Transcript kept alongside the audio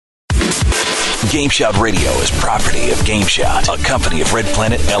GameSHOUT Radio is property of GameSHOUT, a company of Red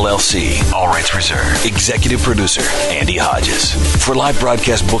Planet LLC. All rights reserved. Executive producer, Andy Hodges. For live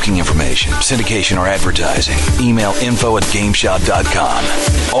broadcast booking information, syndication, or advertising, email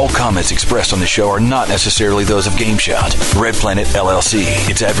info@GameSHOUT.com. All comments expressed on the show are not necessarily those of GameSHOUT, Red Planet LLC,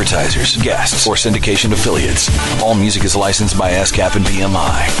 its advertisers, guests, or syndication affiliates. All music is licensed by ASCAP and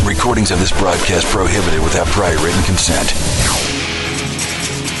BMI. Recordings of this broadcast prohibited without prior written consent.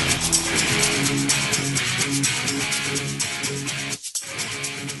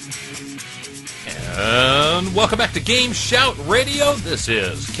 And welcome back to GameSHOUT Radio. This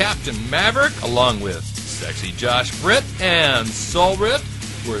is Captain Maverick, along with SexyJosh Britt and Soulrift.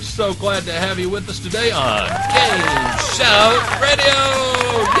 We're so glad to have you with us today on GameSHOUT Radio.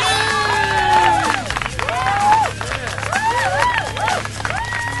 Yay!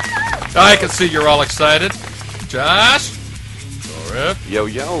 I can see you're all excited. Josh? Soulrift?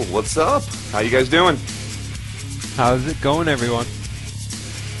 Yo, what's up? How you guys doing? How's it going, everyone?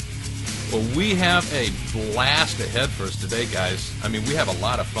 Well, we have a blast ahead for us today, guys. I mean, we have a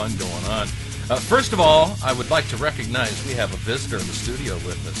lot of fun going on. First of all, I would like to recognize we have a visitor in the studio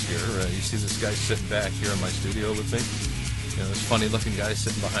with us here. You see this guy sitting back here in my studio with me? You know, this funny-looking guy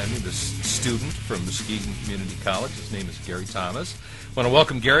sitting behind me, this student from Muskegon Community College. His name is Gary Thomas. I want to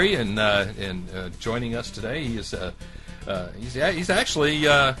welcome Gary and joining us today. He is he's actually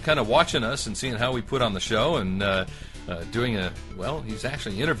kind of watching us and seeing how we put on the show and he's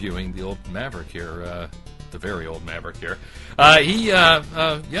actually interviewing the old Maverick here, the very old Maverick here. He's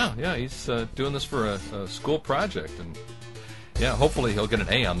doing this for a school project, and yeah, hopefully he'll get an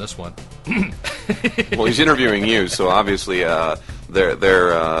A on this one. Well, he's interviewing you, so obviously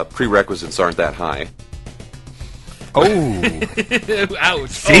their prerequisites aren't that high. Oh! Ouch!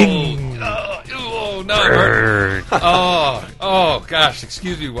 Sing. Oh no! Oh gosh!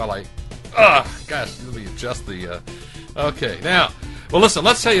 Excuse me while let me adjust the. Okay, now, well, listen,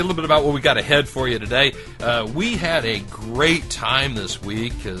 let's tell you a little bit about what we got ahead for you today. We had a great time this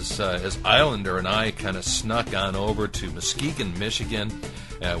week as Islander and I kind of snuck on over to Muskegon, Michigan.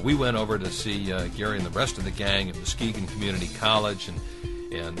 We went over to see Gary and the rest of the gang at Muskegon Community College, and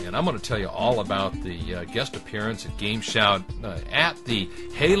I'm going to tell you all about the guest appearance at GameSHOUT at the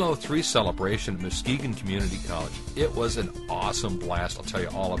Halo3 celebration at Muskegon Community College. It was an awesome blast. I'll tell you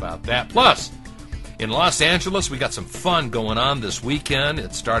all about that. Plus, in Los Angeles, we got some fun going on this weekend.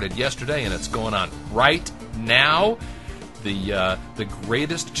 It started yesterday, and it's going on right now. The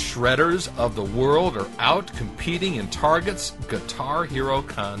greatest shredders of the world are out competing in Target's Guitar Hero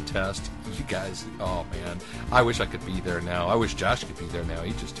contest. You guys, oh man, I wish I could be there now. I wish Josh could be there now.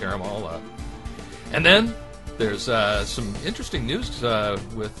 He'd just tear them all up. And then there's some interesting news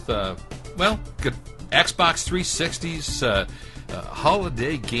with good Xbox 360's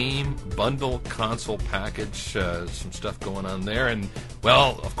holiday game bundle console package. Some stuff going on there. And,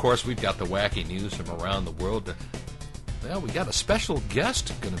 well, of course, we've got the wacky news from around the world. Well, we got a special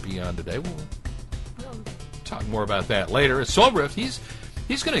guest going to be on today. We'll talk more about that later. Soulrift, he's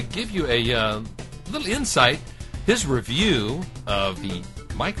going to give you a little insight, his review of the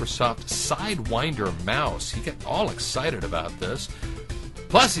Microsoft SideWinder mouse. He got all excited about this.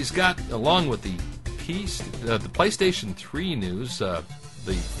 Plus, he's got, along with the PlayStation 3 news, the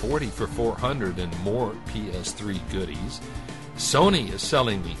 40 for 400 and more PS3 goodies. Sony is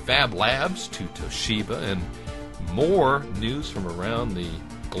selling the Fab Labs to Toshiba, and more news from around the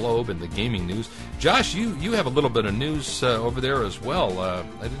globe in the gaming news. Josh, you have a little bit of news over there as well. I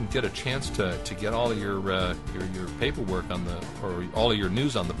didn't get a chance to get all of your paperwork or all of your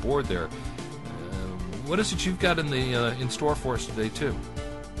news on the board there. What is it you've got in store for us today too?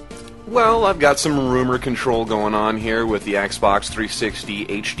 Well, I've got some rumor control going on here with the Xbox 360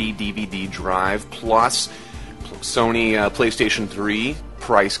 HD DVD drive plus Sony PlayStation 3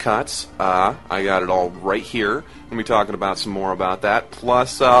 price cuts. I got it all right here. We'll be talking about some more about that.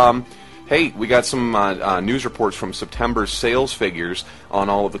 Plus, hey, we got some news reports from September's sales figures on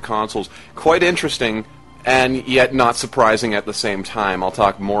all of the consoles. Quite interesting, and yet not surprising at the same time. I'll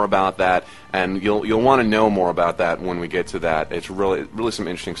talk more about that, and you'll want to know more about that when we get to that. It's really some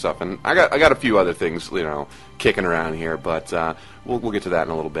interesting stuff, and I got a few other things kicking around here, but we'll get to that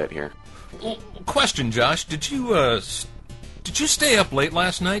in a little bit here. Well, question, Josh, did you stay up late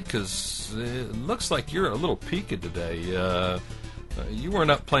last night? Because it looks like you're a little peaked today. You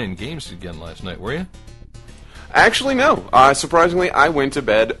weren't up playing games again last night, were you? Actually, no. Surprisingly, I went to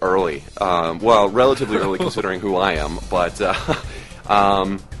bed early. Well, relatively early considering who I am. But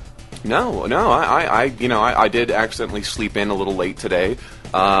no. I did accidentally sleep in a little late today.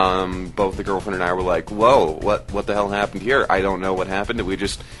 both the girlfriend and I were like, "Whoa, what the hell happened here? I don't know what happened." And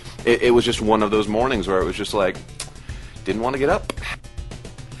it was just one of those mornings where it was just like, didn't want to get up.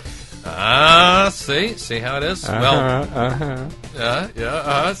 See how it is? See.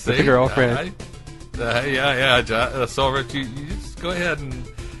 With the girlfriend. Soulrift, you just go ahead and,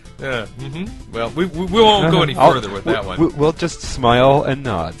 Well, we won't go any further with that one. We'll just smile and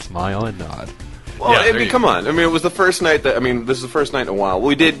nod, smile and nod. Well, Yeah, I mean, come on. I mean, it was the first night that. I mean, this is the first night in a while.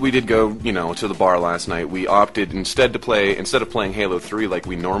 We did go, to the bar last night. We opted instead of playing Halo3 like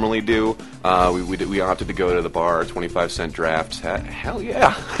we normally do. We opted to go to the bar, 25-cent drafts. Hell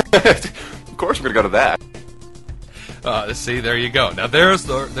yeah! Of course, we're gonna go to that. See, there you go. Now there's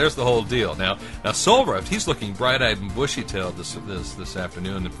the whole deal. Now Soulrift, he's looking bright-eyed and bushy-tailed this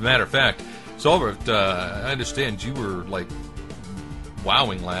afternoon. As a matter of fact, Soulrift, I understand you were like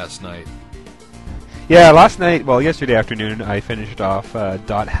wowing last night. Yeah, yesterday afternoon, I finished off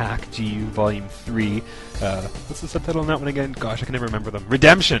 .hack GU Volume 3. What's the subtitle on that one again? Gosh, I can never remember them.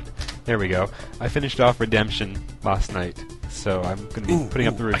 Redemption! There we go. I finished off Redemption last night, so I'm going to be putting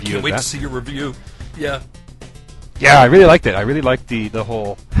up the review of that. I can't wait to see your review. Yeah. Yeah, I really liked it. I really liked the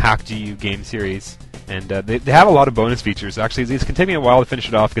whole Hack GU game series. And they have a lot of bonus features. Actually, it's going to take me a while to finish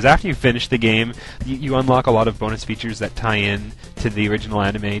it off, because after you finish the game, you unlock a lot of bonus features that tie in to the original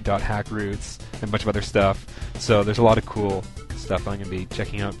anime .hack roots and a bunch of other stuff. So there's a lot of cool stuff I'm going to be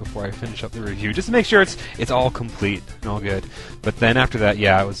checking out before I finish up the review, just to make sure it's all complete and all good. But then after that,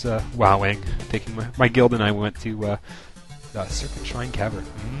 yeah, I was wowing. Taking my guild and I went to Serpent Shrine Cavern.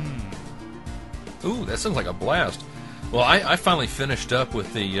 Ooh, that sounds like a blast. Well, I finally finished up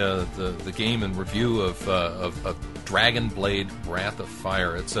with the game and review of Dragon Blade: Wrath of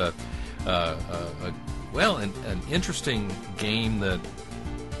Fire. It's an interesting game that,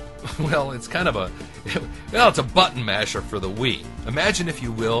 it's kind of it's a button masher for the Wii. Imagine, if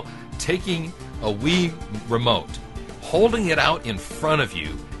you will, taking a Wii remote, holding it out in front of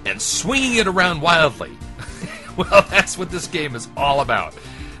you, and swinging it around wildly. Well, that's what this game is all about.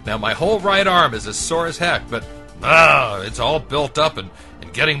 Now, my whole right arm is as sore as heck, but it's all built up and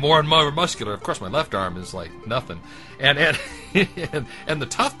getting more and more muscular. Of course, my left arm is like nothing. And the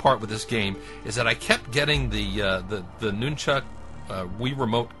tough part with this game is that I kept getting the nunchuck Wii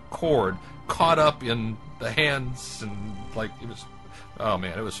remote cord caught up in the hands, and like it was. Oh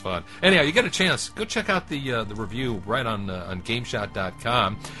man, it was fun. Anyhow, you get a chance, go check out the review right on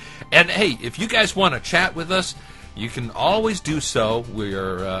GameSHOUT.com. And hey, if you guys want to chat with us, you can always do so.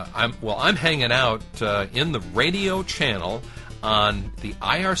 I'm hanging out in the radio channel on the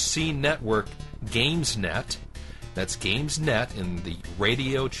IRC network, GamesNet. That's GamesNet in the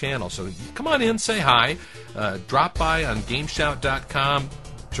radio channel. So come on in, say hi, drop by on GameSHOUT.com,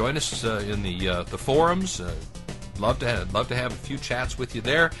 join us in the forums. Love to have a few chats with you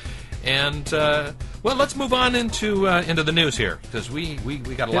there. And let's move on into the news here, because we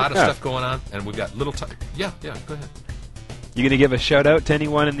got a lot of stuff going on, and we've got little time. Yeah, go ahead. You gonna give a shout out to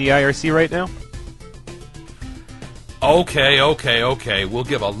anyone in the IRC right now? Okay. We'll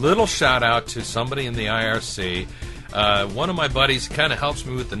give a little shout out to somebody in the IRC. One of my buddies kind of helps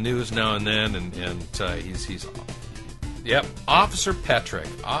me with the news now and then, and he's Officer Petrick.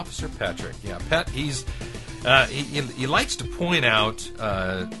 Officer Petrick. Yeah, Pet. He likes to point out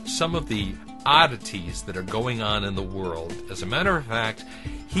some of the oddities that are going on in the world. As a matter of fact,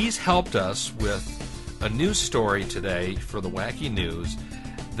 he's helped us with a news story today for the Wacky News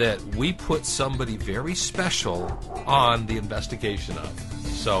that we put somebody very special on the investigation of.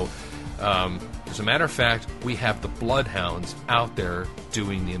 So, as a matter of fact, we have the Bloodhounds out there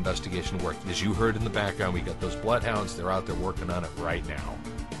doing the investigation work. As you heard in the background, we got those Bloodhounds. They're out there working on it right now.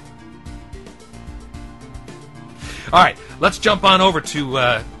 All right, let's jump on over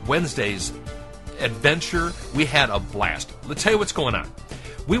to Wednesday's adventure. We had a blast. Let's tell you what's going on.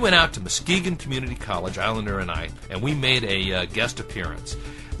 We went out to Muskegon Community College, Islander and I, and we made a guest appearance.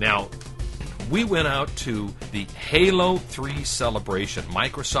 Now, we went out to the Halo3 celebration.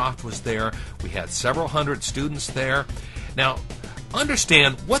 Microsoft was there. We had several hundred students there. Now,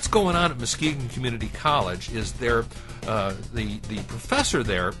 understand what's going on at Muskegon Community College is the professor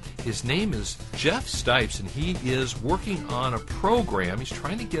there, his name is Jeff Stipes, and he is working on a program. He's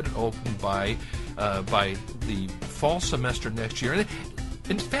trying to get it open by the fall semester next year. And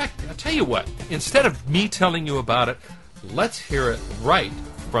in fact, I'll tell you what, instead of me telling you about it, let's hear it right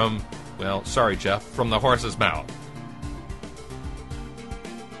from, sorry, Jeff, from the horse's mouth.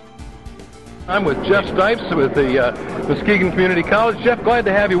 I'm with Jeff Stipes with the Muskegon Community College. Jeff, glad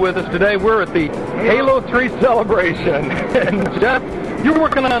to have you with us today. We're at the Halo 3 celebration. And Jeff, You're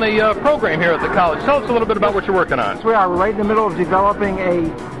working on a program here at the college. Tell us a little bit about what you're working on. Yes, we are. We're right in the middle of developing a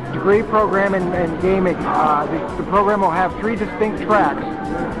degree program in gaming. The program will have 3 distinct tracks.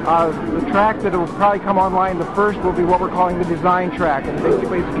 The track that will probably come online the first will be what we're calling the design track, and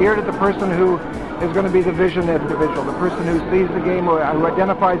basically it's geared at the person who is going to be the vision individual, the person who sees the game, who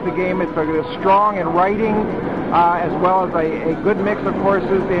identifies the game. It's strong in writing, as well as a good mix of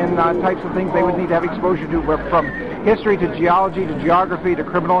courses in types of things they would need to have exposure to, from history to geology to geography to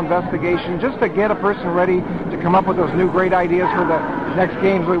criminal investigation, just to get a person ready to come up with those new great ideas for the next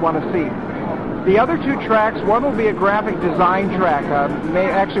games we want to see. The other 2 tracks, one will be a graphic design track,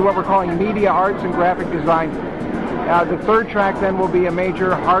 actually what we're calling media arts and graphic design. The third track then will be a major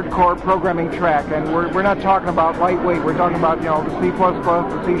hardcore programming track, and we're not talking about lightweight. We're talking about the C++,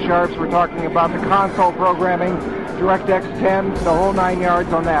 the C Sharps. We're talking about the console programming, DirectX 10, the whole 9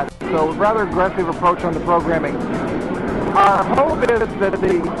 yards on that. So a rather aggressive approach on the programming. Our hope is that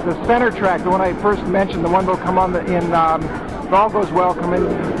the center track, the one I first mentioned, the one that will come on if all goes well, come in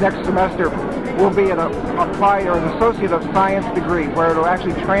next semester, will be an applied or an associate of science degree, where it'll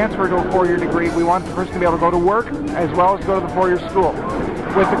actually transfer to a 4-year degree. We want the person to be able to go to work as well as go to the 4-year school.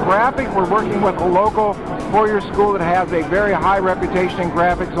 With the graphic, we're working with a local 4-year school that has a very high reputation in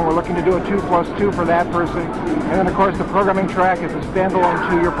graphics, and we're looking to do a 2+2 for that person. And then, of course, the programming track is a standalone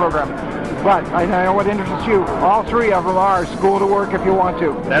 2-year program. But I know what interests you. All 3 of them are school to work if you want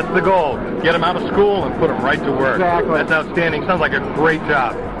to. That's the goal. Get them out of school and put them right to work. Exactly. That's outstanding. Sounds like a great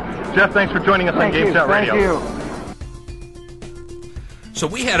job. Jeff, thanks for joining us on GameSHOUT Radio. Thank you. So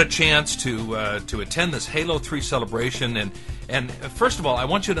we had a chance to attend this Halo3 celebration, and first of all, I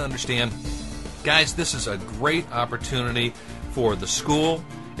want you to understand, guys, this is a great opportunity for the school.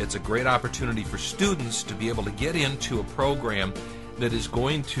 It's a great opportunity for students to be able to get into a program that is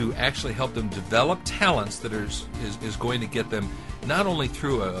going to actually help them develop talents that is going to get them not only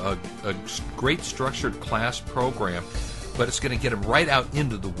through a great structured class program, but it's going to get them right out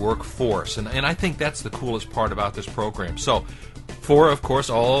into the workforce. And I think that's the coolest part about this program. So for, of course,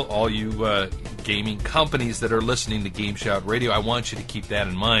 all you gaming companies that are listening to GameSHOUT Radio, I want you to keep that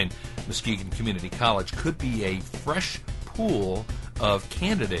in mind. Muskegon Community College could be a fresh pool of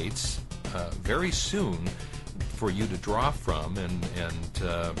candidates very soon for you to draw from and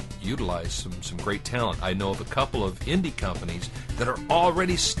utilize some great talent. I know of a couple of indie companies that are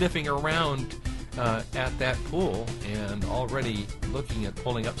already sniffing around at that pool and already looking at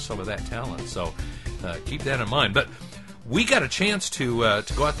pulling up some of that talent. So keep that in mind. But we got a chance to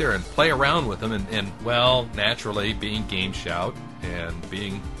go out there and play around with them, and well, naturally, being GameSHOUT and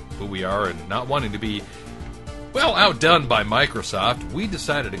being who we are and not wanting to be, well, outdone by Microsoft, we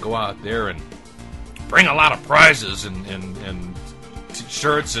decided to go out there and bring a lot of prizes and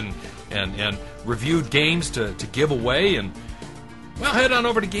shirts and reviewed games to give away. And well, head on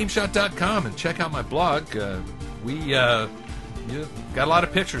over to GameSHOUT.com and check out my blog. We got a lot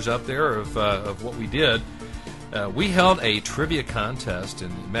of pictures up there of what we did. We held a trivia contest,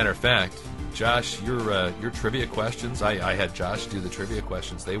 and matter of fact, Josh, your trivia questions, I had Josh do the trivia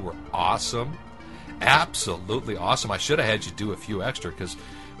questions. They were awesome, absolutely awesome. I should have had you do a few extra, because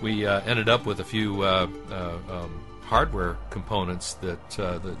we ended up with a few hardware components that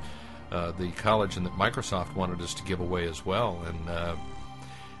the college and that Microsoft wanted us to give away as well. And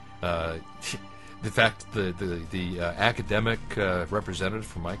in fact, the academic representative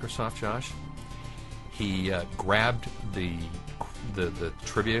from Microsoft, Josh, he grabbed the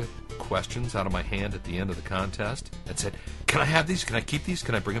trivia questions out of my hand at the end of the contest and said, "Can I have these? Can I keep these?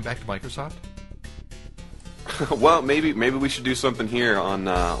 Can I bring them back to Microsoft?" Well, maybe we should do something here on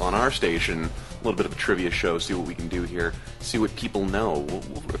our station, a little bit of a trivia show, see what we can do here, see what people know.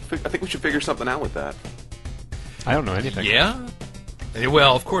 I think we should figure something out with that. I don't know anything. Yeah?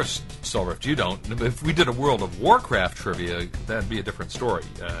 Well, of course, Soulrift, you don't. If we did a World of Warcraft trivia, that'd be a different story.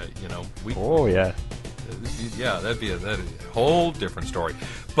 Oh, yeah. Yeah, that'd be a whole different story.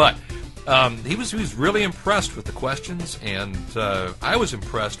 But he was really impressed with the questions, and I was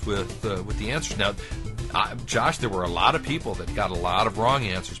impressed with the answers. Now, Josh, there were a lot of people that got a lot of wrong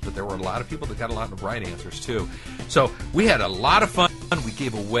answers, but there were a lot of people that got a lot of right answers too. So we had a lot of fun. We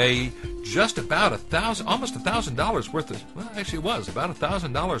gave away just about almost $1,000 worth of, well, actually it was about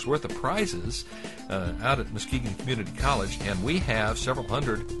 $1,000 worth of prizes out at Muskegon Community College, and we have several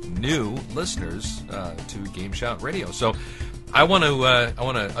hundred new listeners to GameSHOUT Radio. So I want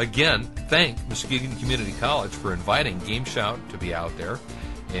to again thank Muskegon Community College for inviting GameSHOUT to be out there,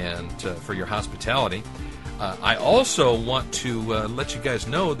 and for your hospitality. I also want to let you guys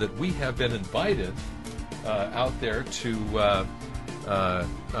know that we have been invited out there to.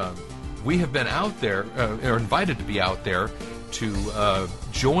 We have been out there, or invited to be out there to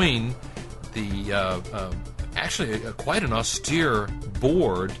join the actually quite an austere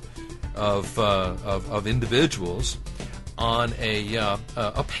board of individuals on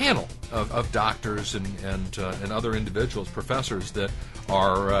a panel of doctors and other individuals, professors that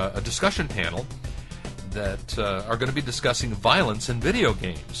are a discussion panel that are going to be discussing violence in video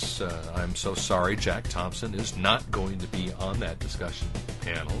games. I'm so sorry, Jack Thompson is not going to be on that discussion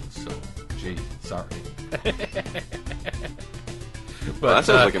panel. So, gee, sorry. Well, that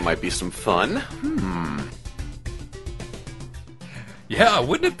sounds like it might be some fun. Yeah,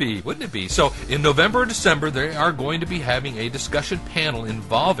 wouldn't it be? Wouldn't it be? So, in November or December, they are going to be having a discussion panel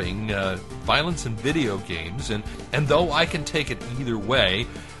involving violence in video games. And though I can take it either way,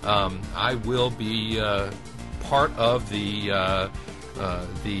 I will be part of the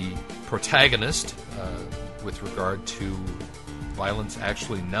protagonist with regard to violence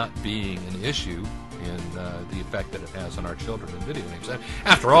actually not being an issue in the effect that it has on our children in video games.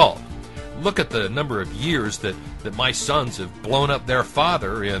 After all, look at the number of years that my sons have blown up their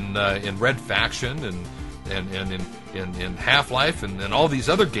father in Red Faction and in Half-Life and all these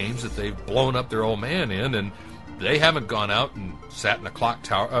other games that they've blown up their old man in, and they haven't gone out and sat in a clock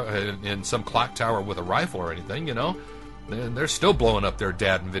tower in some clock tower with a rifle or anything, you know. They're still blowing up their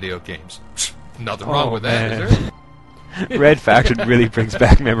dad in video games. Nothing wrong with that, is there? Red Faction really brings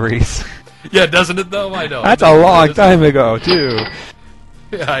back memories. Yeah, doesn't it, though? I know. That's a long time ago, too.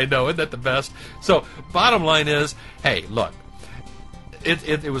 Yeah, I know. Isn't that the best? So, bottom line is, hey, look,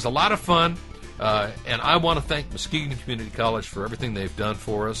 it was a lot of fun, and I want to thank Muskegon Community College for everything they've done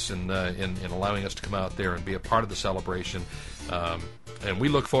for us and in allowing us to come out there and be a part of the celebration. And we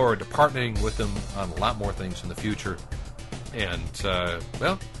look forward to partnering with them on a lot more things in the future. And,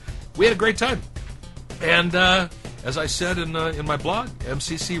 well, we had a great time. And as I said in my blog,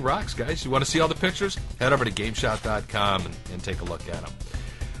 MCC rocks, guys. You want to see all the pictures? Head over to GameSHOUT.com and take a look at them.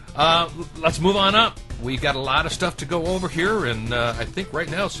 Let's move on up. We've got a lot of stuff to go over here, and I think right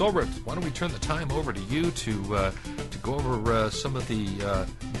now, Soulrift, why don't we turn the time over to you to go over some of the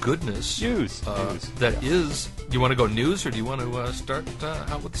goodness News. that is. Do you want to go news, or do you want to start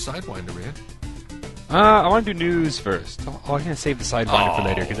out with the SideWinder, man? I want to do news first. I'm going to save the SideWinder for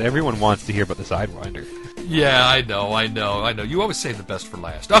later because everyone wants to hear about the SideWinder. Yeah, I know. You always save the best for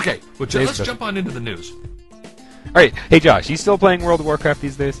last. Okay, well, let's jump on into the news. All right. Hey, Josh, you still playing World of Warcraft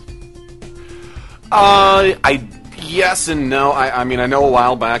these days? Yes and no. I mean, I know a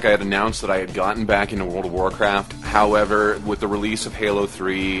while back I had announced that I had gotten back into World of Warcraft. However, with the release of Halo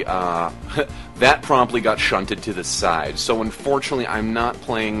 3, that promptly got shunted to the side. So unfortunately, I'm not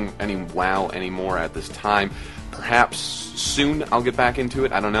playing any WoW anymore at this time. Perhaps soon I'll get back into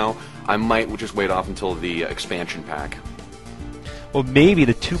it. I don't know. I might just wait off until the expansion pack. Well, maybe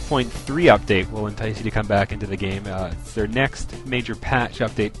the 2.3 update will entice you to come back into the game. It's their next major patch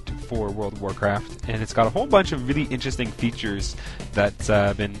update for World of Warcraft, and it's got a whole bunch of really interesting features that's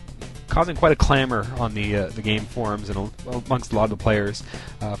been causing quite a clamor on the game forums and amongst a lot of the players.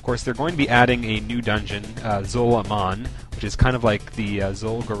 Of course, they're going to be adding a new dungeon, Zol Aman, which is kind of like the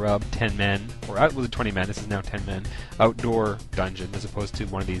Zul'Gurub 10-man, or was it 20-man? This is now 10-man, outdoor dungeon as opposed to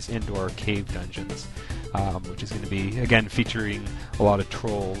one of these indoor cave dungeons. Which is going to be, again, featuring a lot of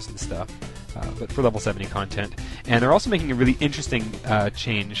trolls and stuff, but for level 70 content. And they're also making a really interesting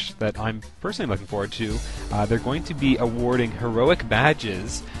change that I'm personally looking forward to. They're going to be awarding heroic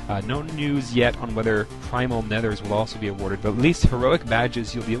badges. No news yet on whether Primal Nethers will also be awarded, but at least heroic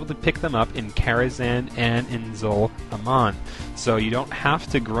badges, you'll be able to pick them up in Karazhan and in Zul Aman. So you don't have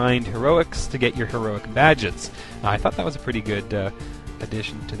to grind heroics to get your heroic badges. I thought that was a pretty good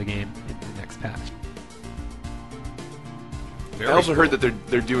addition to the game in the next patch. I also heard that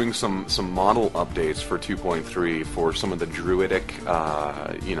they're doing some model updates for 2.3 for some of the druidic,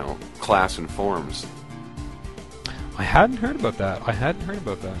 class and forms. I hadn't heard about that.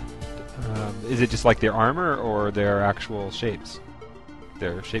 Is it just like their armor or their actual shapes?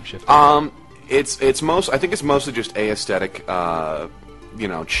 Their shapeshifting? I think it's mostly just aesthetic,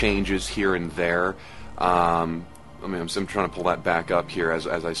 changes here and there. I'm trying to pull that back up here as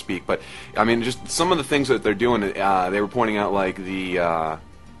I speak, but I mean, just some of the things that they're doing. They were pointing out like the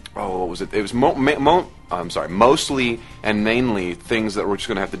what was it? It was mostly and mainly things that we're just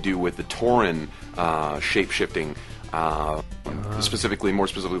going to have to do with the Tauren shape-shifting, more specifically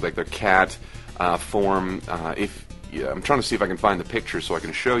like their cat form. I'm trying to see if I can find the picture so I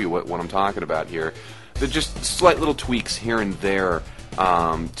can show you what I'm talking about here. They're just slight little tweaks here and there.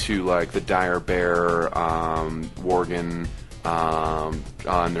 To like the dire bear, worgen, on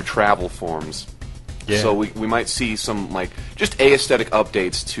their travel forms. Yeah. So we might see some like just aesthetic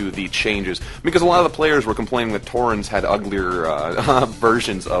updates to the changes, because a lot of the players were complaining that Taurens had uglier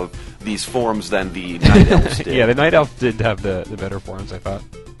versions of these forms than the Night Elves did. Yeah, the Night Elf did have the better forms, I thought.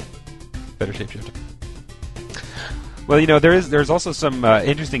 Better shapeshifting. Well, you know, there's also some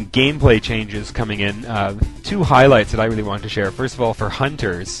interesting gameplay changes coming in. Two highlights that I really wanted to share. First of all, for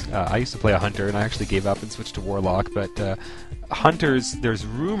Hunters, I used to play a Hunter, and I actually gave up and switched to Warlock, but Hunters, there's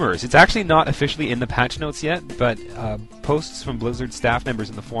rumors. It's actually not officially in the patch notes yet, but posts from Blizzard staff members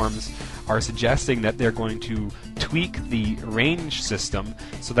in the forums are suggesting that they're going to tweak the range system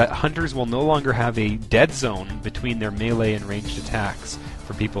so that Hunters will no longer have a dead zone between their melee and ranged attacks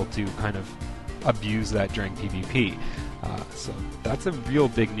for people to kind of abuse that during PvP. So that's a real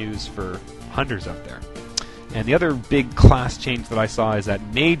big news for Hunters out there. And the other big class change that I saw is that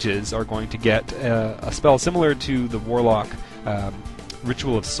mages are going to get a spell similar to the Warlock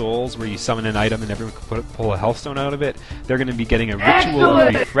Ritual of Souls, where you summon an item and everyone can pull a health stone out of it. They're going to be getting a Ritual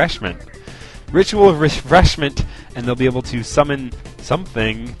of Refreshment. Ritual of Refreshment, and they'll be able to summon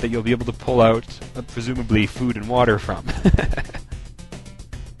something that you'll be able to pull out, presumably food and water from.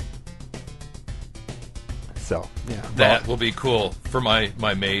 So, yeah. That will be cool for my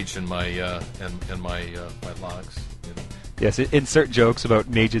mage and my my logs. You know. Yes, insert jokes about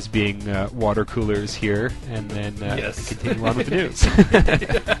mages being water coolers here, and then continue on with the news.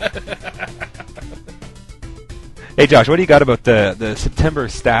 Hey, Josh, what do you got about the September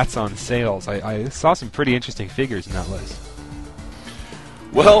stats on sales? I saw some pretty interesting figures in that list.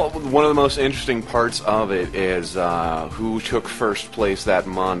 Well, one of the most interesting parts of it is who took first place that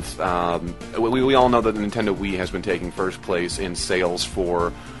month. We all know that the Nintendo Wii has been taking first place in sales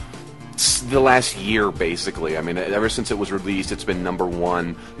for the last year, basically. I mean, ever since it was released, it's been number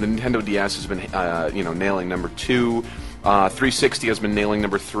one. The Nintendo DS has been, nailing number two. 360 has been nailing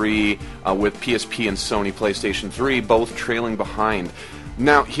number three, with PSP and Sony PlayStation 3 both trailing behind.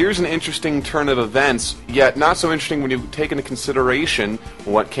 Now, here's an interesting turn of events, yet not so interesting when you take into consideration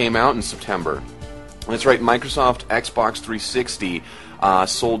what came out in September. That's right, Microsoft Xbox 360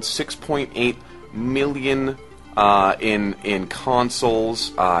 sold 6.8 million in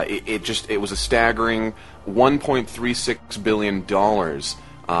consoles. It was a staggering $1.36 billion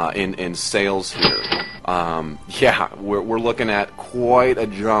in sales here. We're looking at quite a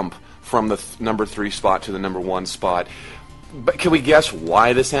jump from the number 3 spot to the number 1 spot. But can we guess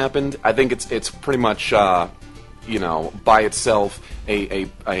why this happened? I think it's pretty much by itself a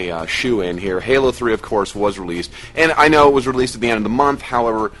shoe-in here. Halo 3, of course, was released, and I know it was released at the end of the month.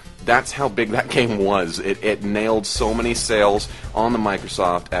 However, that's how big that game was. It nailed so many sales on the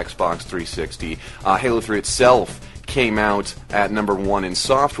Microsoft Xbox 360. Halo 3 itself came out at number 1 in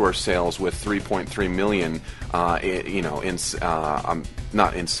software sales with 3.3 million.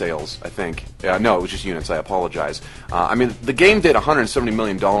 Not in sales, I think. No, it was just units. I apologize. The game did $170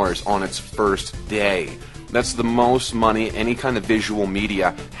 million on its first day. That's the most money any kind of visual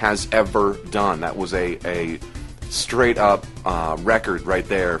media has ever done. That was a straight-up record right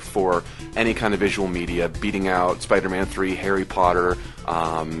there for any kind of visual media, beating out Spider-Man 3, Harry Potter,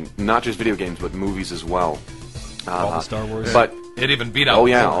 not just video games, but movies as well. All the Star Wars. But it even beat out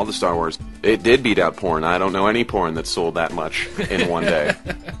porn. all the Star Wars. It did beat out porn. I don't know any porn that sold that much in one day.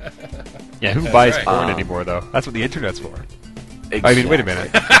 Yeah, who buys porn anymore, though? That's what the internet's for. Exactly. I mean, wait a minute.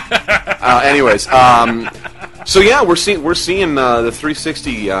 Anyways, so yeah, we're seeing the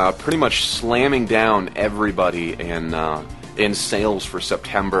 360 pretty much slamming down everybody in sales for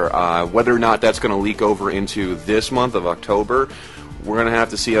September. Whether or not that's going to leak over into this month of October, we're going to have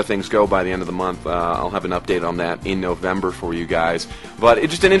to see how things go by the end of the month. I'll have an update on that in November for you guys. But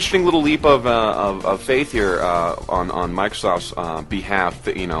it's just an interesting little leap of faith here on Microsoft's behalf,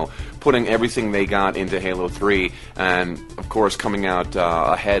 putting everything they got into Halo 3 and, of course, coming out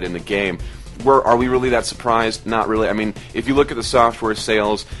ahead in the game. Are we really that surprised? Not really. I mean, if you look at the software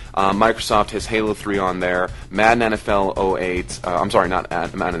sales, Microsoft has Halo 3 on there, Madden NFL 08, I'm sorry, not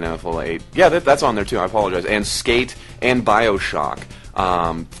Madden NFL 08. Yeah, that's on there too, I apologize. And Skate and BioShock.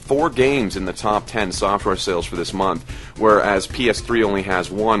 4 games in the top 10 software sales for this month, whereas PS3 only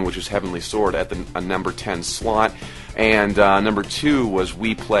has 1, which is Heavenly Sword at the number 10 slot. And number 2 was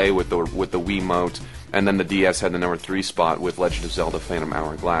Wii Play with the Wiimote, and then the DS had the number 3 spot with Legend of Zelda Phantom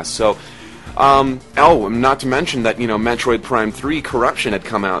Hourglass. So, not to mention that, Metroid Prime 3 Corruption had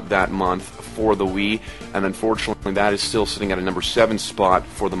come out that month for the Wii, and unfortunately that is still sitting at a number 7 spot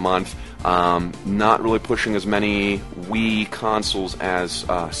for the month. Not really pushing as many Wii consoles as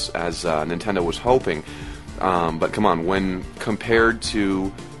Nintendo was hoping. But come on, when compared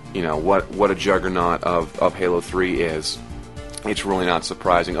to what a juggernaut of Halo 3 is, It's really not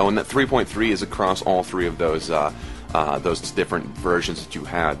surprising. Oh, and that 3.3 is across all three of those different versions that you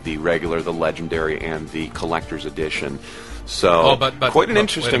had: the regular, the legendary, and the collector's edition. So, quite an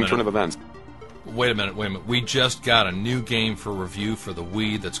interesting turn of events. Wait a minute. We just got a new game for review for the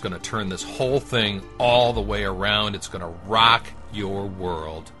Wii that's going to turn this whole thing all the way around. It's going to rock your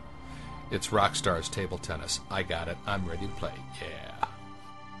world. It's Rockstar's Table Tennis. I got it. I'm ready to play. Yeah.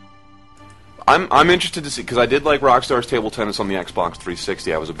 I'm interested to see, because I did like Rockstar's Table Tennis on the Xbox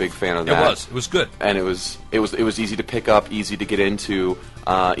 360. I was a big fan of that. It was good, and it was easy to pick up, easy to get into.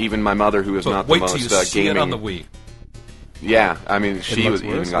 Even my mother, who is not the most wait till you see gaming, it on the Wii. Yeah, I mean, she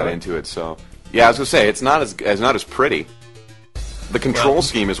even got into it. So yeah, I was gonna say it's not as pretty. The control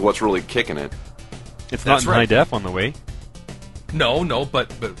scheme is what's really kicking it. It's not in high def on the Wii. No,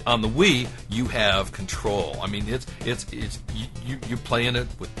 but on the Wii you have control. I mean, it's you're playing it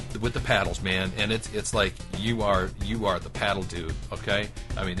with the paddles, man, and it's like you are the paddle dude. Okay,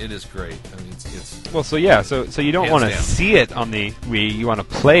 I mean it is great. I mean it's well, so you don't want to see it on the Wii. You want to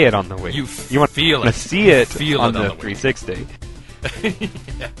play it on the Wii. You want to see it on the 360.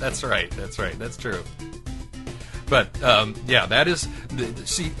 Yeah, that's right. That's true. But yeah, that is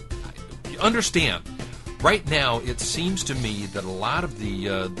see. You understand. Right now, it seems to me that a lot of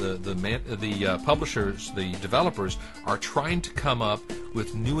the publishers, the developers, are trying to come up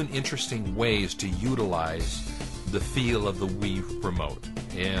with new and interesting ways to utilize the feel of the Wii remote,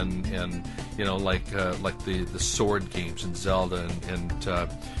 and you know, like the sword games in Zelda, and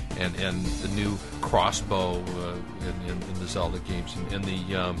the new crossbow in the Zelda games, and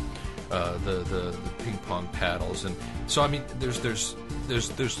the ping pong paddles, and so I mean, there's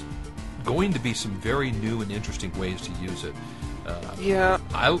going to be some very new and interesting ways to use it.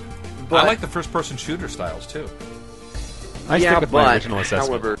 I like the first-person shooter styles too. I stick with my original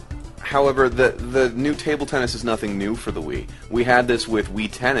assessment. However, the new table tennis is nothing new for the Wii. We had this with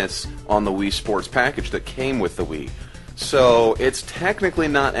Wii Tennis on the Wii Sports package that came with the Wii. So it's technically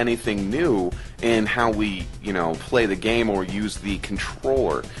not anything new in how we, play the game or use the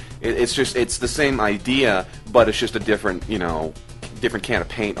controller. It's the same idea, but it's just a different can of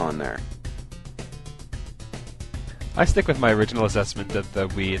paint on there. I stick with my original assessment of the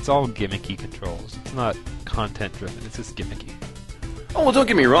Wii. It's all gimmicky controls. It's not content driven. It's just gimmicky. Oh well, don't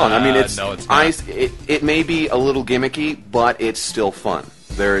get me wrong. I mean, no, it's not. It may be a little gimmicky, but it's still fun.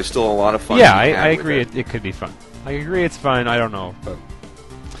 There is still a lot of fun. Yeah, I agree. It could be fun. I agree. It's fun. I don't know, but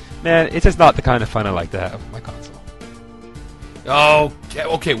man, it's just not the kind of fun I like to have with my console.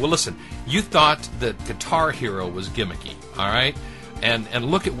 Okay. Well, listen. You thought that Guitar Hero was gimmicky, all right? And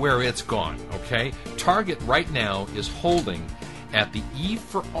look at where it's gone, okay? Target right now is holding at the E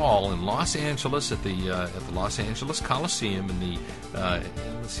for All in Los Angeles at the Los Angeles Coliseum in the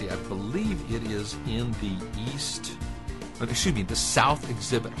let's see, I believe it is in the South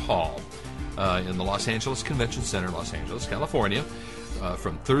Exhibit Hall in the Los Angeles Convention Center, Los Angeles, California,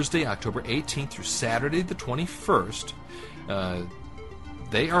 from Thursday, October 18th through Saturday the 21st.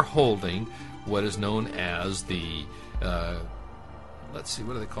 They are holding what is known as the let's see,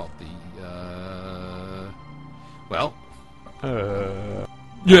 what do they call it? Yeah. Well,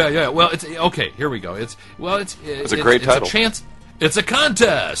 it's okay. Here we go. It's a great title. It's a chance. It's a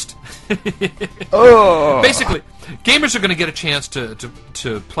contest. Oh, basically, gamers are going to get a chance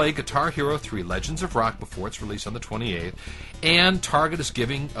to play Guitar Hero 3: Legends of Rock before its release on the 28th, and Target is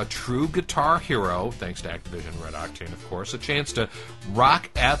giving a true Guitar Hero, thanks to Activision Red Octane, of course, a chance to rock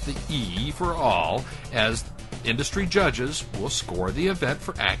at the E for All as industry judges will score the event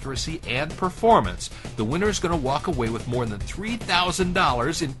for accuracy and performance. The winner is going to walk away with more than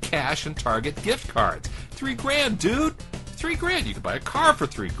 $3,000 in cash and Target gift cards. $3,000, dude. $3,000. You could buy a car for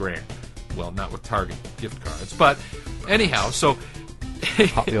 $3,000. Well, not with Target gift cards, but anyhow. So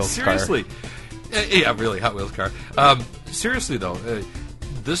Hot Wheels seriously, yeah, really, Hot Wheels car. Seriously though,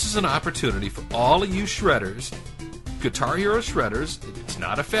 this is an opportunity for all of you shredders. Guitar Hero shredders, it's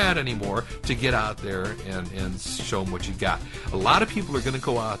not a fad anymore, to get out there and show them what you got. A lot of people are going to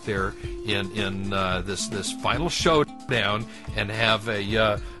go out there in this final showdown and have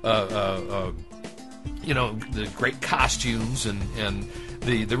the great costumes and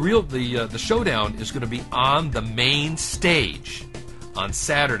the showdown is going to be on the main stage on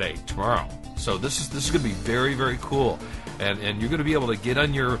Saturday, tomorrow. So this is going to be very, very cool. And you're going to be able to get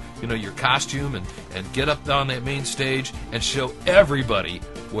on your costume and get up on that main stage and show everybody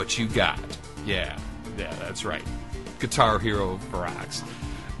what you got. Yeah, that's right. Guitar Hero rocks.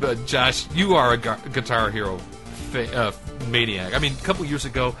 But Josh, you are a Guitar Hero maniac. I mean, a couple years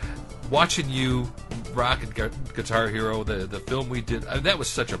ago, watching you rock Guitar Hero, the film we did, that was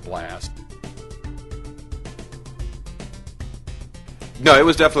such a blast. No, it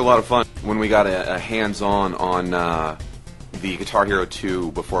was definitely a lot of fun when we got a hands-on on the Guitar Hero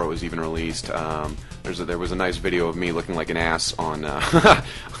 2 before it was even released. There was a nice video of me looking like an ass on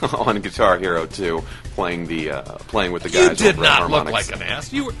on Guitar Hero 2 playing with the guys. You did over at not look Harmonix. like an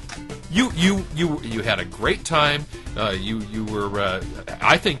ass. You had a great time. You were.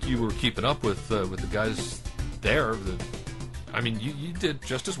 I think you were keeping up with the guys there. I mean, you did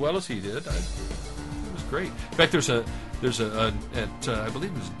just as well as he did. It was great. In fact, there's a at I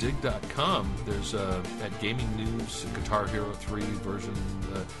believe it was dig.com. There's at Gaming News Guitar Hero 3 version.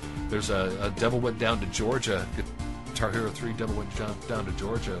 There's a Devil Went Down to Georgia. Guitar Hero 3 Devil Went Down to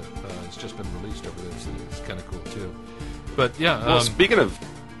Georgia. It's just been released over there, so it's kind of cool too. But yeah. Well, speaking of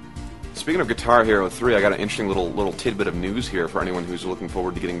Guitar Hero 3, I got an interesting little tidbit of news here for anyone who's looking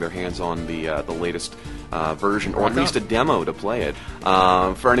forward to getting their hands on the latest version, or at least a demo to play it.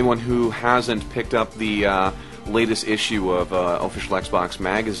 For anyone who hasn't picked up the latest issue of Official Xbox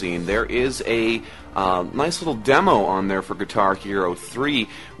Magazine, there is a nice little demo on there for Guitar Hero 3,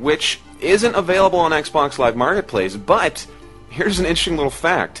 which isn't available on Xbox Live Marketplace, but here's an interesting little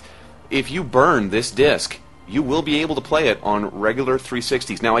fact. If you burn this disc, you will be able to play it on regular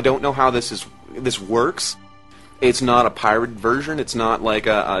 360s. Now, I don't know how this works. It's not a pirated version. It's not like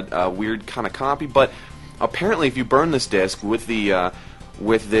a weird kind of copy, but apparently if you burn this disc with the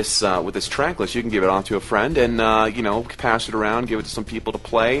with this track list, you can give it off to a friend and pass it around, give it to some people to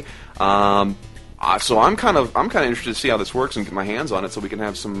play. So I'm kind of interested to see how this works and get my hands on it, so we can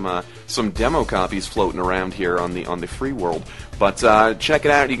have some demo copies floating around here on the free world. But check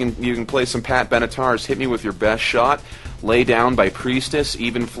it out. You can play some Pat Benatar's "Hit Me with Your Best Shot," "Lay Down" by Priestess,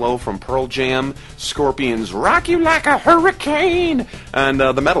 "Even Flow" from Pearl Jam, Scorpions' "Rock You Like a Hurricane," and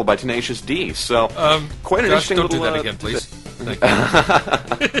 "The Metal" by Tenacious D. So quite an interesting don't little. Do that again, please. Thank you.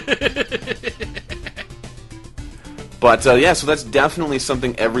 But yeah, so that's definitely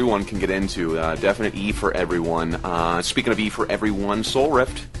something everyone can get into. Definite E for everyone. Speaking of E for everyone,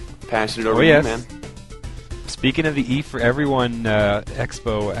 Soulrift, passing it over to you, man. Speaking of the E for Everyone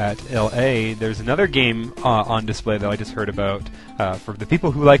expo at LA, there's another game on display that I just heard about. For the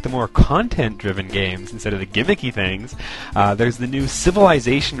people who like the more content-driven games instead of the gimmicky things, there's the new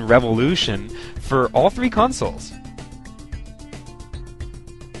Civilization Revolution for all three consoles.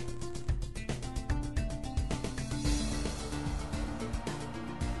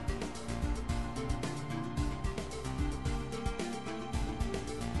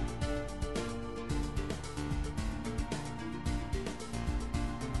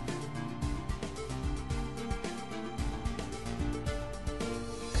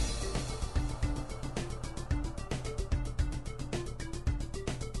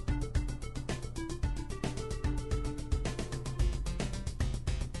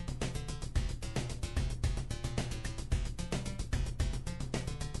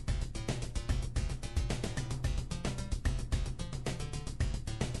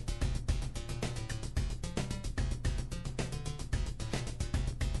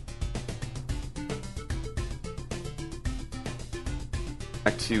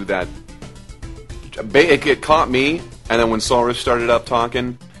 Back to that, it caught me, and then when Soulrift started up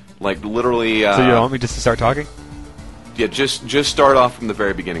talking, like literally. So you want me just to start talking? Yeah, just start off from the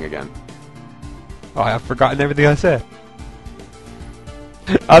very beginning again. Oh, I've forgotten everything I said.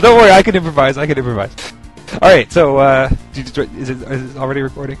 Don't worry, I can improvise. All right, so is it already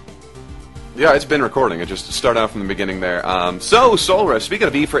recording? Yeah, it's been recording. It just start out from the beginning there. So, Soulrift, speaking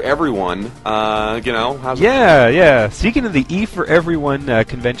of E for everyone, how's it? Yeah. Speaking of the E for Everyone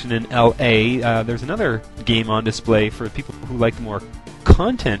convention in LA, there's another game on display for people who like the more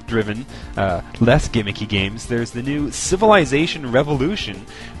content-driven, less gimmicky games. There's the new Civilization Revolution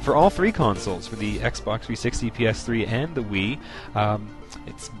for all three consoles, for the Xbox 360, PS3, and the Wii.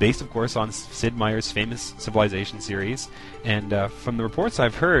 It's based, of course, on Sid Meier's famous Civilization series, and from the reports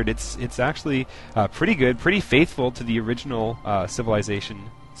I've heard, it's actually pretty good, pretty faithful to the original Civilization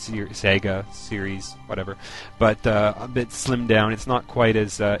Sega series, whatever, but a bit slimmed down. It's not quite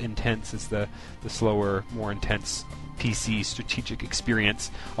as intense as the slower, more intense PC strategic experience,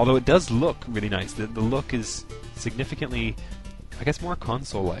 although it does look really nice. The look is significantly, I guess, more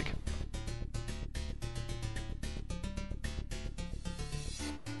console-like.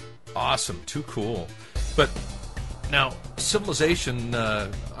 Awesome, too cool. But now, Civilization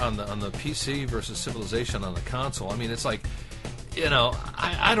on the PC versus Civilization on the console. I mean, it's like,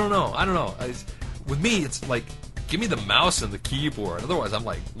 I don't know. With me, it's like, give me the mouse and the keyboard. Otherwise, I'm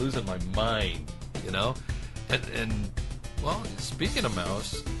like losing my mind. And well, speaking of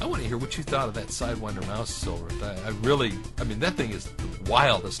mouse, I want to hear what you thought of that SideWinder mouse, Soulrift. I mean, that thing is the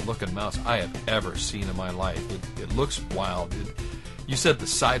wildest looking mouse I have ever seen in my life. It looks wild. You said the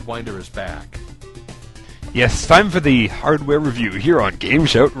SideWinder is back. Yes, time for the hardware review here on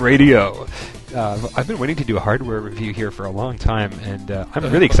GameSHOUT Radio. I've been waiting to do a hardware review here for a long time, and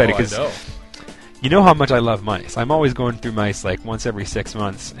I'm really excited because you know how much I love mice. I'm always going through mice like once every 6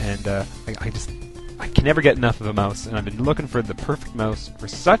 months, and I can never get enough of a mouse, and I've been looking for the perfect mouse for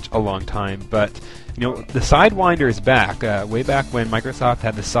such a long time. But you know, the SideWinder is back. Way back when Microsoft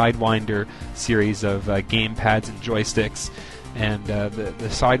had the SideWinder series of game pads and joysticks, and the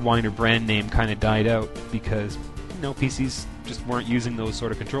SideWinder brand name kind of died out because PCs just weren't using those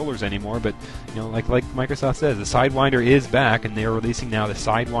sort of controllers anymore. But like Microsoft says, the SideWinder is back, and they're releasing now the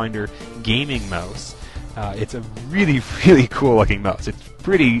SideWinder gaming mouse. It's a really, really cool looking mouse. It's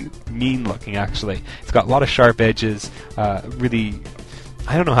pretty mean looking, actually. It's got a lot of sharp edges. Really,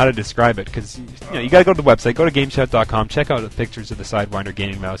 I don't know how to describe it because you got to go to the website, go to GameSHOUT.com, check out the pictures of the SideWinder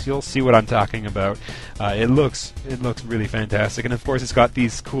gaming mouse. You'll see what I'm talking about. It looks really fantastic, and of course it's got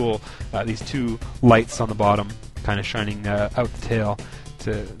these cool these two lights on the bottom, kind of shining out the tail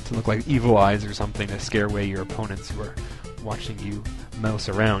to look like evil eyes or something to scare away your opponents who are watching you mouse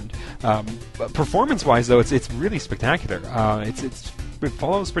around. But performance-wise, though, it's really spectacular. It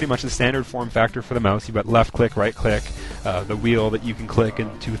follows pretty much the standard form factor for the mouse. You've got left click, right click, the wheel that you can click,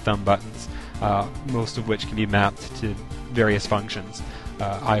 and 2 thumb buttons, most of which can be mapped to various functions.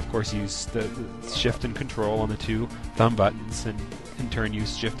 I, of course, use the shift and control on the 2 thumb buttons, and in turn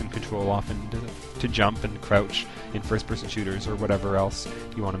use shift and control often to jump and crouch in first-person shooters or whatever else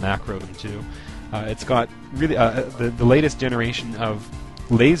you want to macro them to. It's got really the latest generation of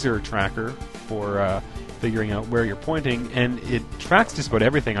laser tracker for figuring out where you're pointing, and it tracks just about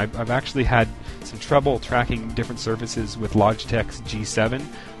everything. I've actually had some trouble tracking different surfaces with Logitech's G7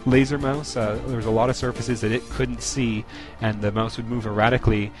 laser mouse. There was a lot of surfaces that it couldn't see, and the mouse would move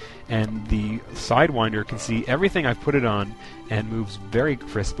erratically, and the SideWinder can see everything I've put it on and moves very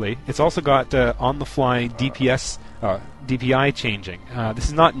crisply. It's also got on-the-fly DPI changing. This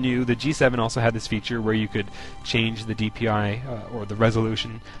is not new. The G7 also had this feature where you could change the DPI or the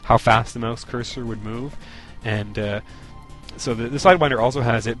resolution, how fast the mouse cursor would move, and so the SideWinder also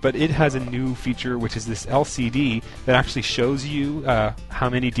has it, but it has a new feature, which is this LCD that actually shows you how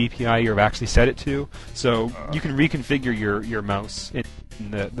many DPI you've actually set it to. So you can reconfigure your mouse in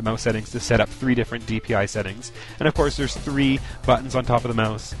the mouse settings to set up 3 different DPI settings. And of course, there's 3 buttons on top of the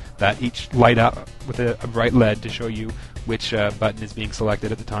mouse that each light up with a bright LED to show you which button is being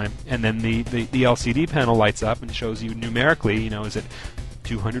selected at the time. And then the LCD panel lights up and shows you numerically, is it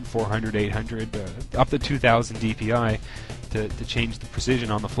 200, 400, 800, up to 2000 DPI to change the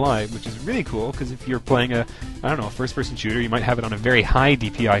precision on the fly, which is really cool because if you're playing a first-person shooter, you might have it on a very high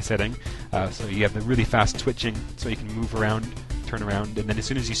DPI setting, so you have the really fast twitching, so you can move around, turn around, and then as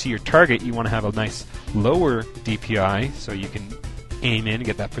soon as you see your target, you want to have a nice lower DPI, so you can aim in and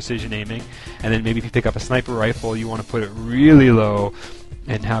get that precision aiming, and then maybe if you pick up a sniper rifle, you want to put it really low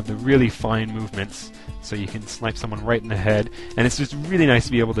and have the really fine movements so you can snipe someone right in the head, and it's just really nice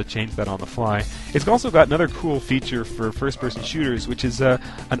to be able to change that on the fly. It's also got another cool feature for first-person shooters, which is an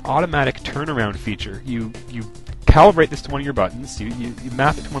automatic turnaround feature. You calibrate this to one of your buttons, you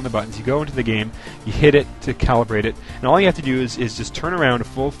map it to one of the buttons, you go into the game, you hit it to calibrate it, and all you have to do is just turn around a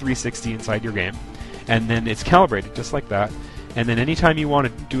full 360 inside your game, and then it's calibrated just like that. And then anytime you want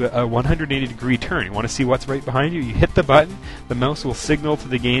to do a 180-degree turn, you want to see what's right behind you, you hit the button, the mouse will signal to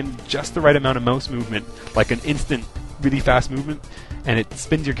the game just the right amount of mouse movement, like an instant, really fast movement, and it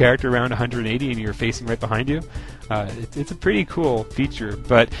spins your character around 180 and you're facing right behind you. It's a pretty cool feature,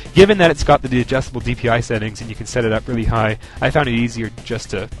 but given that it's got the adjustable DPI settings and you can set it up really high, I found it easier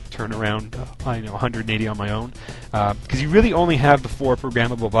just to turn around 180 on my own, because you really only have the 4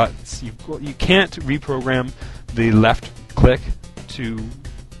 programmable buttons. You can't reprogram the left click to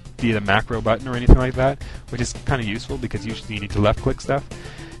be the macro button or anything like that, which is kind of useful because usually you need to left click stuff.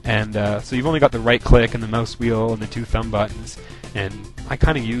 And so you've only got the right click and the mouse wheel and the 2 thumb buttons, and I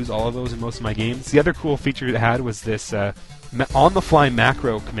kind of use all of those in most of my games. The other cool feature it had was this on-the-fly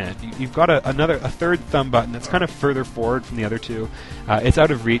macro command. You've got a 3rd thumb button that's kind of further forward from the other 2. It's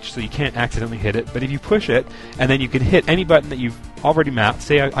out of reach, so you can't accidentally hit it, but if you push it, and then you can hit any button that you've already mapped.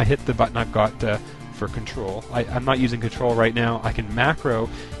 Say I hit the button I've got for control. I'm not using control right now. I can macro.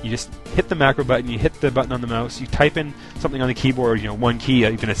 You just hit the macro button, you hit the button on the mouse, you type in something on the keyboard, one key,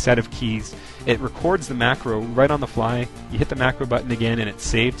 even a set of keys. It records the macro right on the fly. You hit the macro button again and it's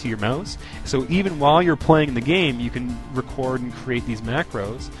saved to your mouse. So even while you're playing the game, you can record and create these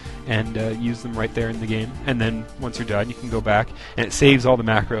macros and use them right there in the game. And then once you're done, you can go back and it saves all the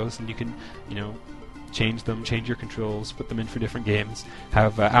macros and you can, change them, change your controls, put them in for different games,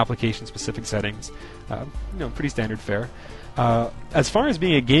 have application-specific settings. Pretty standard fare. As far as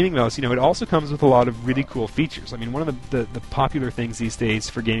being a gaming mouse, it also comes with a lot of really cool features. I mean, one of the popular things these days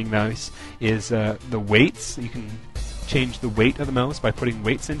for gaming mouse is the weights. You can change the weight of the mouse by putting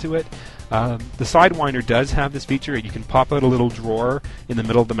weights into it. The SideWinder does have this feature. You can pop out a little drawer in the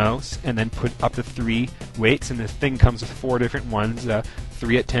middle of the mouse and then put up to 3 weights, and the thing comes with 4 different ones,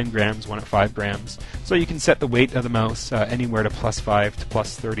 3 at 10 grams, 1 at 5 grams. So you can set the weight of the mouse anywhere to +5 to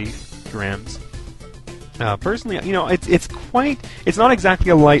 +30 grams. Personally, it's not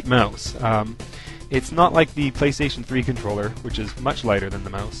exactly a light mouse. It's not like the PlayStation 3 controller, which is much lighter than the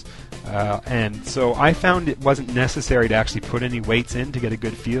mouse. And so I found it wasn't necessary to actually put any weights in to get a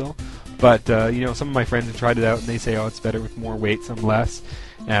good feel. But, some of my friends have tried it out and they say, it's better with more weight, some less.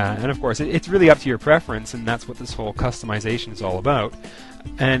 And of course, it's really up to your preference, and that's what this whole customization is all about.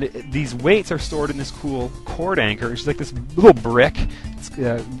 And these weights are stored in this cool cord anchor, which is like this little brick. It's,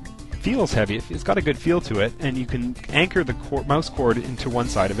 feels heavy. It's got a good feel to it, and you can anchor the mouse cord into one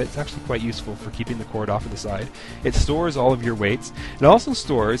side of it. It's actually quite useful for keeping the cord off of the side. It stores all of your weights. It also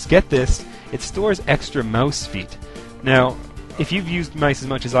stores, get this, it stores extra mouse feet. Now, if you've used mice as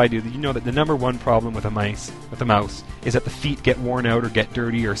much as I do, you know that the number one problem with a mouse is that the feet get worn out or get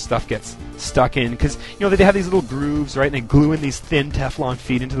dirty or stuff gets stuck in, because they have these little grooves, right, and they glue in these thin Teflon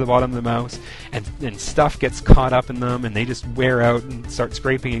feet into the bottom of the mouse, and stuff gets caught up in them, and they just wear out and start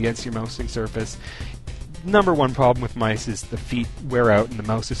scraping against your mousing surface. Number one problem with mice is the feet wear out and the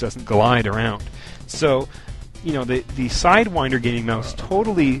mouse just doesn't glide around. So, the SideWinder gaming mouse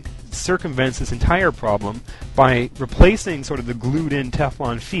totally circumvents this entire problem by replacing sort of the glued-in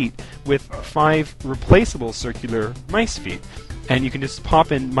Teflon feet with 5 replaceable circular mice feet. And you can just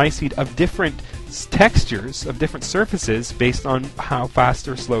pop in mice feet of different textures, of different surfaces, based on how fast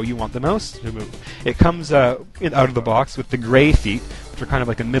or slow you want the mouse to move. It comes out of the box with the gray feet, which are kind of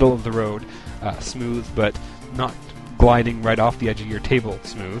like a middle-of-the-road, smooth, but not gliding right off the edge of your table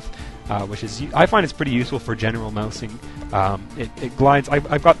smooth. Which is, I find it's pretty useful for general mousing. It glides.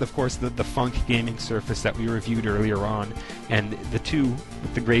 I've got, of course, the Funk gaming surface that we reviewed earlier on, and the two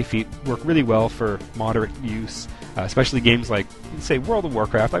with the gray feet work really well for moderate use, especially games like, say, World of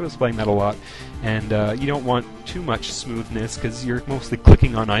Warcraft. I was playing that a lot, and you don't want too much smoothness because you're mostly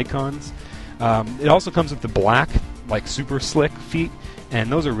clicking on icons. It also comes with the black, like super slick feet, and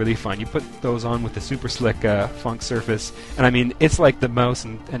those are really fun. You put those on with the super slick Funk surface, and I mean, it's like the mouse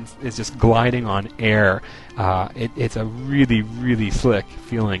and it's just gliding on air. It's a really, really slick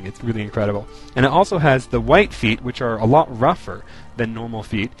feeling. It's really incredible. And it also has the white feet, which are a lot rougher than normal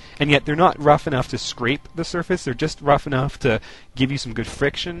feet, and yet they're not rough enough to scrape the surface. They're just rough enough to give you some good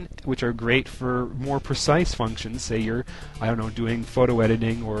friction, which are great for more precise functions. Say you're, doing photo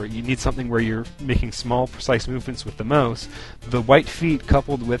editing, or you need something where you're making small, precise movements with the mouse. The white feet,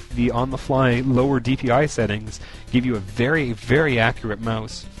 coupled with the on-the-fly lower DPI settings, give you a very, very accurate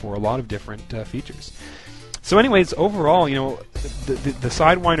mouse for a lot of different features. So anyways, overall, the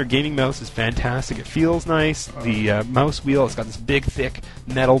SideWinder gaming mouse is fantastic. It feels nice. The mouse wheel, it's got this big, thick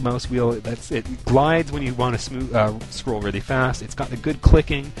metal mouse wheel. It glides when you want to scroll really fast. It's got a good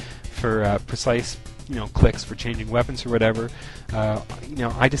clicking for precise, clicks for changing weapons or whatever.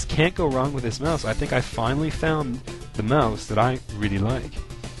 I just can't go wrong with this mouse. I think I finally found the mouse that I really like.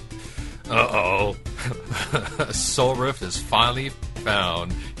 Uh-oh. Soulrift has finally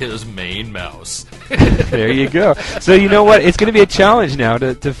found his main mouse. There you go. So you know what? It's going to be a challenge now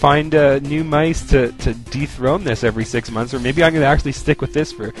to find new mice to dethrone this every 6 months, or maybe I'm going to actually stick with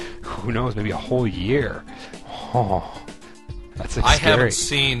this for, who knows, maybe a whole year. Oh, that's scary. I haven't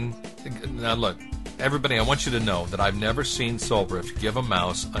seen... Now look, everybody, I want you to know that I've never seen Soulrift give a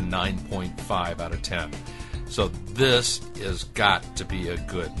mouse a 9.5 out of 10. So this has got to be a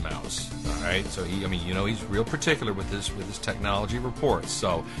good mouse, all right? So he's real particular with his technology reports.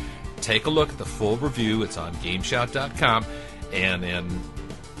 So take a look at the full review. It's on GameSHOUT.com, and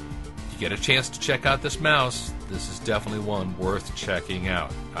you get a chance to check out this mouse. This is definitely one worth checking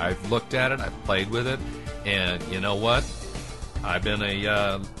out. I've looked at it, I've played with it, and you know what? I've been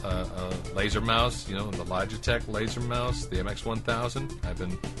a laser mouse, the Logitech laser mouse, the MX1000. I've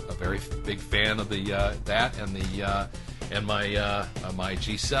been a very big fan of that and my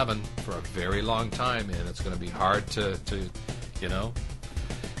G7 for a very long time, and it's going to be hard to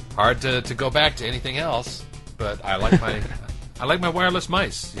go back to anything else. But I like my wireless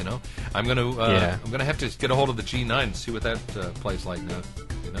mice. I'm gonna have to get a hold of the G9 and see what that plays like now.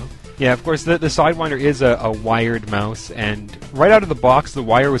 Yeah, of course, the SideWinder is a wired mouse, and right out of the box, the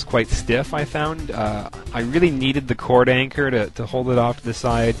wire was quite stiff, I found. I really needed the cord anchor to hold it off to the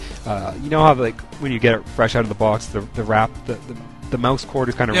side. You know how like when you get it fresh out of the box, the mouse cord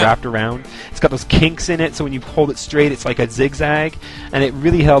is kind of wrapped around. It's got those kinks in it, so when you hold it straight, it's like a zigzag, and it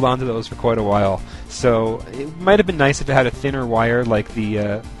really held onto those for quite a while. So it might have been nice if it had a thinner wire like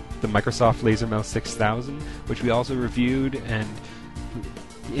the Microsoft Laser Mouse 6000, which we also reviewed, and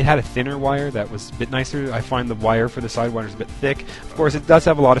it had a thinner wire that was a bit nicer. I find the wire for the SideWinder is a bit thick. Of course, it does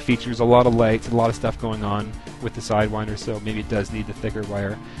have a lot of features, a lot of lights, a lot of stuff going on with the SideWinder, so maybe it does need the thicker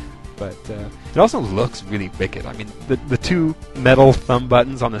wire. But it also looks really wicked. I mean, the two metal thumb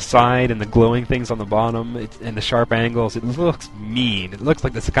buttons on the side and the glowing things on the bottom, and the sharp angles, it looks mean. It looks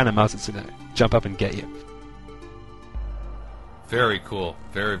like that's the kind of mouse that's going to jump up and get you. Very cool.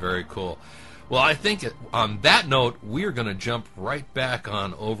 Very, very cool. Well, I think on that note, we are going to jump right back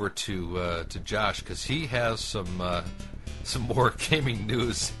on over to Josh, because he has some more gaming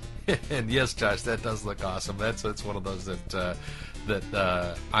news. And yes, Josh, that does look awesome. That's one of those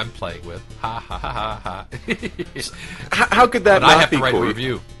that I'm playing with. Ha ha ha ha ha. How could that but not I have be to write cool? a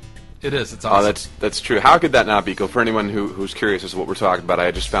review. It is. It's awesome. Oh, that's true. How could that not be cool? For anyone who's curious as to what we're talking about,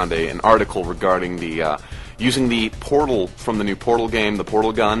 I just found an article regarding the using the Portal from the new Portal game, the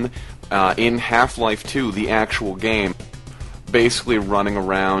Portal gun, in Half-Life 2, the actual game, basically running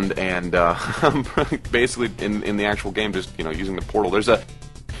around and basically in the actual game, just using the Portal. There's a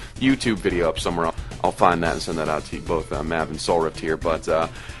YouTube video up somewhere. I'll find that and send that out to you both, Mav and Soulrift here. But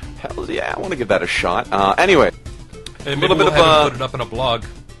hell yeah, I want to give that a shot. Anyway, and a little bit of put it up in a blog.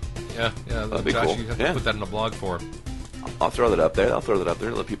 Yeah, that'd be Josh, cool. You have to put that in a blog for him. I'll throw that up there.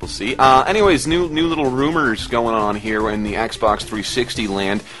 Let people see. Anyways, new little rumors going on here in the Xbox 360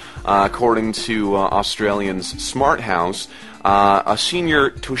 land. According to Australian's Smart House, a senior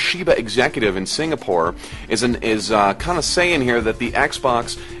Toshiba executive in Singapore is kind of saying here that the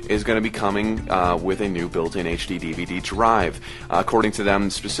Xbox is going to be coming with a new built-in HD DVD drive. According to them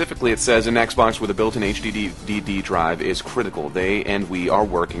specifically, it says an Xbox with a built-in HD DVD drive is critical. They and we are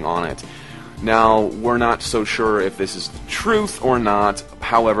working on it. Now, we're not so sure if this is the truth or not.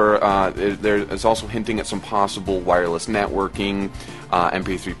 However, it's also hinting at some possible wireless networking,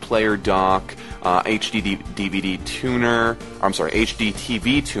 MP3 player dock, HD DVD tuner. HD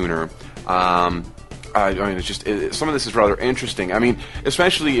TV tuner. I mean, it's just some of this is rather interesting. I mean,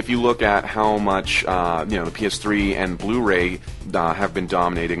 especially if you look at how much the PS3 and Blu-ray have been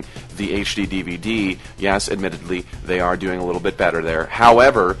dominating the HD DVD. Yes, admittedly, they are doing a little bit better there.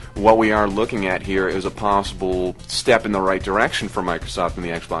 However, what we are looking at here is a possible step in the right direction for Microsoft and the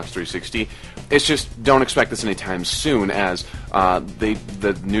Xbox 360. It's just don't expect this anytime soon, as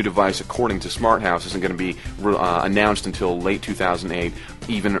the new device, according to Smart House, isn't going to be announced until late 2008,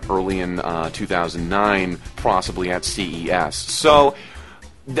 even early in 2009, possibly at CES. So,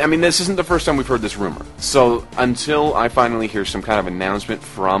 I mean, this isn't the first time we've heard this rumor. So, until I finally hear some kind of announcement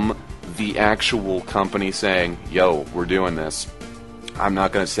from the actual company saying, yo, we're doing this, I'm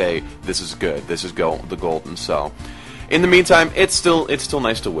not going to say this is good, this is the golden. So, in the meantime, it's still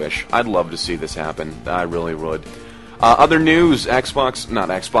nice to wish. I'd love to see this happen. I really would. Other news: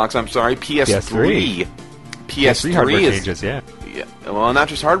 PS3 hardware is changes, yeah. Well, not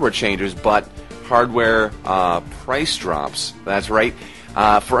just hardware changes, but hardware price drops. That's right.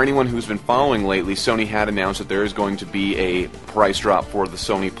 For anyone who's been following lately, Sony had announced that there is going to be a price drop for the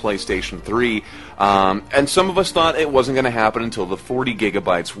Sony PlayStation 3, and some of us thought it wasn't going to happen until the 40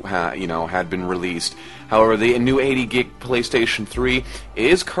 gigabytes had been released. However, the new 80 gig PlayStation 3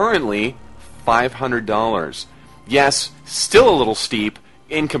 is currently $500. Yes, still a little steep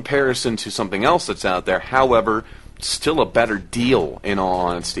in comparison to something else that's out there. However, still a better deal, in all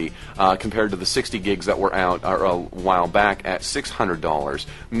honesty, compared to the 60 gigs that were out a while back at $600.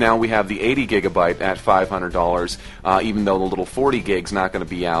 Now we have the 80 gigabyte at $500, even though the little 40 gig's not going to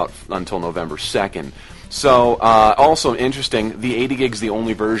be out until November 2nd. So, also interesting, the 80 gig's the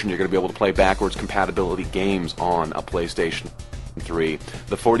only version you're going to be able to play backwards compatibility games on a PlayStation 3.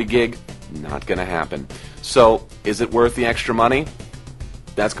 The 40 gig, not going to happen. So, is it worth the extra money?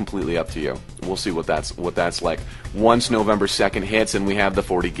 That's completely up to you. We'll see what that's like once November 2nd hits and we have the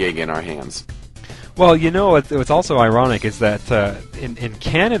 40 gig in our hands. Well, what's also ironic is that in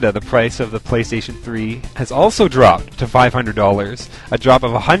Canada, the price of the PlayStation 3 has also dropped to $500, a drop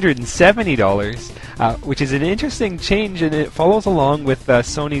of $170, which is an interesting change, and it follows along with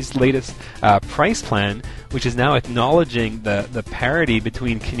Sony's latest price plan, which is now acknowledging the parity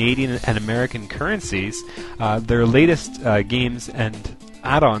between Canadian and American currencies. Their latest games and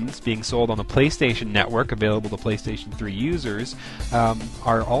add-ons being sold on the PlayStation Network, available to PlayStation 3 users,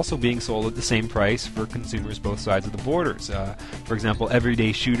 are also being sold at the same price for consumers both sides of the borders. For example,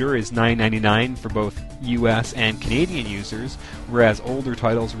 Everyday Shooter is $9.99 for both US and Canadian users, whereas older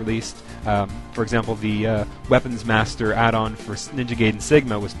titles released, for example, the Weapons Master add-on for Ninja Gaiden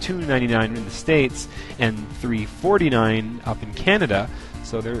Sigma was $2.99 in the States and $3.49 up in Canada.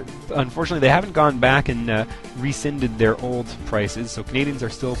 So unfortunately, they haven't gone back and rescinded their old prices. So Canadians are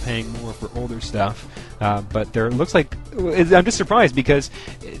still paying more for older stuff. But there looks like I'm just surprised because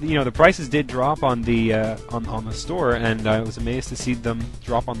the prices did drop on the on the store, and I was amazed to see them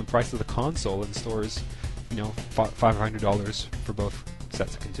drop on the price of the console in stores. $500 for both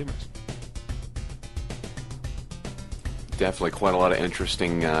sets of consumers. Definitely quite a lot of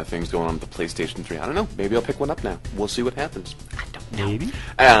interesting things going on with the PlayStation 3. I don't know. Maybe I'll pick one up now. We'll see what happens. I don't know. Maybe.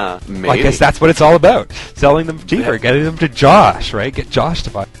 Maybe. Well, I guess that's what it's all about. Selling them cheaper, getting them to Josh, right? Get Josh to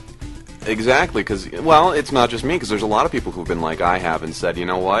buy. Exactly, because, well, it's not just me, because there's a lot of people who've been like I have and said, you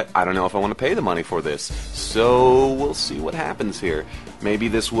know what, I don't know if I want to pay the money for this. So we'll see what happens here. Maybe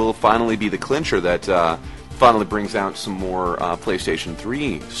this will finally be the clincher that finally brings out some more PlayStation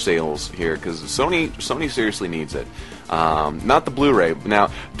 3 sales here, because Sony seriously needs it. Not the Blu-ray.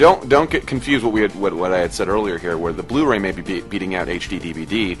 Now, don't get confused what I had said earlier here, where the Blu-ray may be beating out HD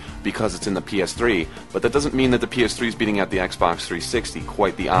DVD because it's in the PS3, but that doesn't mean that the PS3 is beating out the Xbox 360.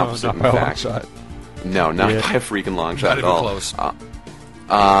 Quite the opposite, not in by a fact. long shot. No, not by a freaking long shot at all. Close.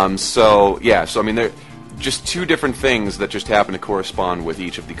 So I mean, they're just two different things that just happen to correspond with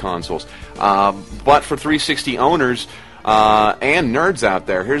each of the consoles. But for 360 owners and nerds out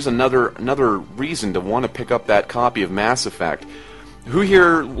there, here's another reason to want to pick up that copy of Mass Effect. Who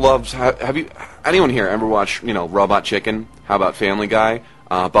here loves? Anyone here ever watch Robot Chicken? How about Family Guy?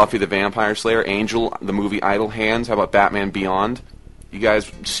 Buffy the Vampire Slayer, Angel, the movie Idle Hands. How about Batman Beyond? You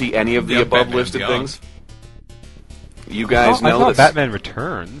guys see any of the above Batman listed Beyond. things? You guys know I thought this. Batman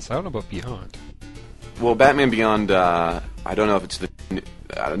Returns. I don't know about Beyond. Well, Batman Beyond, I don't know if it's the...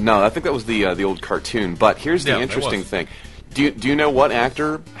 no, I think that was the old cartoon. But here's the interesting thing. Do you know what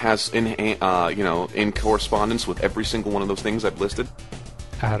actor has in correspondence with every single one of those things I've listed?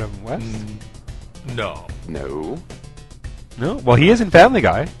 Adam West? No. No? Well, he is in Family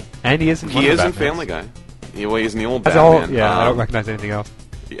Guy, and he is in He is in Family Guy. He's in the old That's Batman. I don't recognize anything else.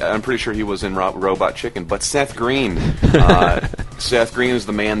 Yeah, I'm pretty sure he was in Robot Chicken. But Seth Green, Seth Green is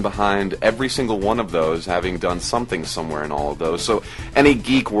the man behind every single one of those, having done something somewhere in all of those. So any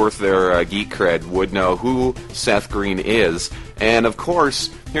geek worth their geek cred would know who Seth Green is. And of course,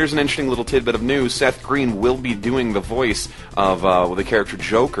 here's an interesting little tidbit of news. Seth Green will be doing the voice of the character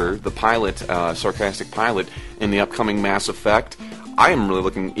Joker, the pilot, sarcastic pilot, in the upcoming Mass Effect. I am really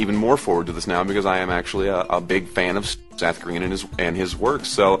looking even more forward to this now because I am actually a big fan of Seth Green and his work.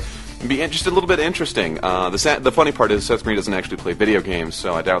 So it'd be just a little bit interesting. The funny part is Seth Green doesn't actually play video games,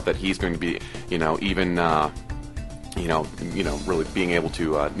 so I doubt that he's going to be even really being able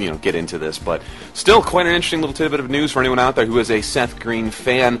to get into this. But still, quite an interesting little tidbit of news for anyone out there who is a Seth Green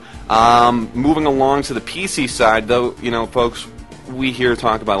fan. Moving along to the PC side, though, folks. We here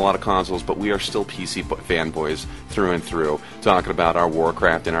talk about a lot of consoles, but we are still PC fanboys through and through, talking about our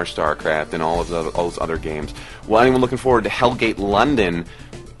Warcraft and our Starcraft and all of those other games. Well, anyone looking forward to Hellgate London,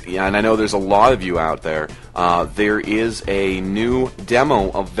 and I know there's a lot of you out there, there is a new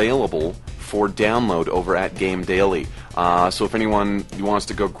demo available for download over at Game Daily. So if anyone wants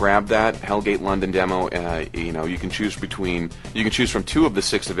to go grab that Hellgate London demo, you can choose from 2 of the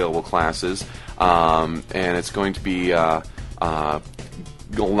 6 available classes, and it's going to be a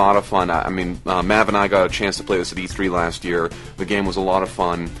lot of fun. I mean, Mav and I got a chance to play this at E3 last year. The game was a lot of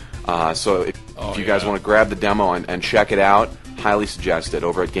fun. So if you guys want to grab the demo and check it out, highly suggest it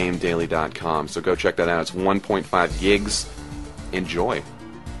over at GameDaily.com. So go check that out. It's 1.5 gigs. Enjoy.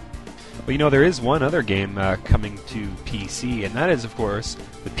 Well, there is one other game coming to PC, and that is, of course,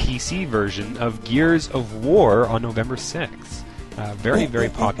 the PC version of Gears of War on November 6th. Very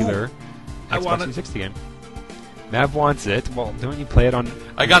popular Xbox 360 game. Mav wants it. Well, don't you play it on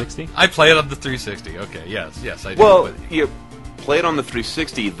 360? I play it on the 360. Okay, yes, I do. Well, you play it on the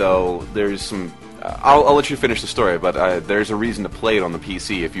 360, though. There's some... I'll let you finish the story, but there's a reason to play it on the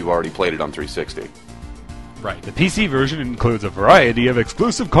PC if you've already played it on 360. Right. The PC version includes a variety of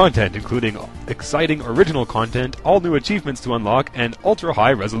exclusive content, including exciting original content, all new achievements to unlock, and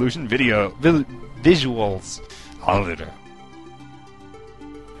ultra-high resolution visuals.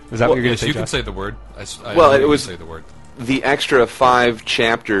 Is that what you're going to say, you Josh? can say the word. It was say the word. The extra 5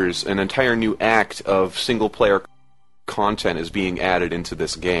 chapters, an entire new act of single-player content is being added into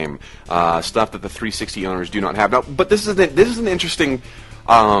this game, stuff that the 360 owners do not have now. But this is an interesting.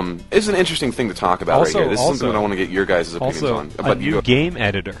 It's an interesting thing to talk about right here. This is something that I want to get your guys' opinions on. But a new game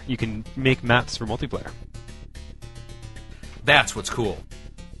editor. You can make maps for multiplayer. That's what's cool.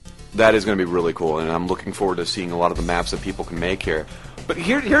 That is going to be really cool, and I'm looking forward to seeing a lot of the maps that people can make here. But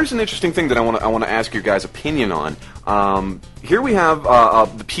here's an interesting thing that I want to ask your guys' opinion on. Here we have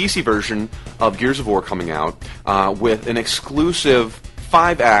the PC version of Gears of War coming out with an exclusive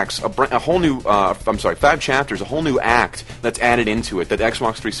 5 acts, a whole new, 5 chapters, a whole new act that's added into it that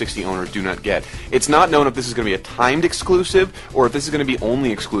Xbox 360 owners do not get. It's not known if this is going to be a timed exclusive or if this is going to be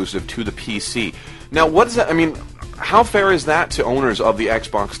only exclusive to the PC. Now, what does that, I mean, how fair is that to owners of the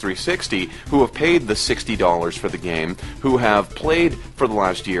Xbox 360 who have paid the $60 for the game, who have played for the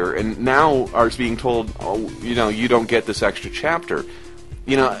last year, and now are being told, oh, you know, you don't get this extra chapter?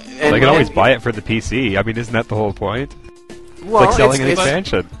 You know, and they can always buy it for the PC. I mean, isn't that the whole point? Well, it's like selling an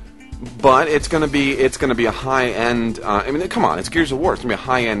expansion. But it's going to be a high end. I mean, come on, it's Gears of War. It's going to be a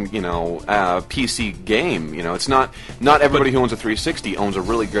high end, PC game. You know, it's not everybody who owns a 360 owns a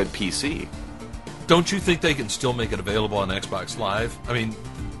really good PC. Don't you think they can still make it available on Xbox Live? I mean,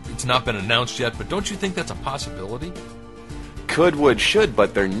 it's not been announced yet, but don't you think that's a possibility? Could, would, should,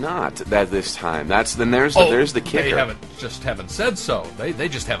 but they're not at this time. There's the kicker. They haven't said so. They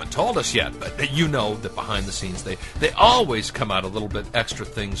just haven't told us yet. But you know that behind the scenes they always come out a little bit extra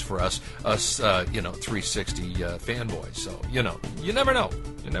things for us 360 fanboys. So you never know.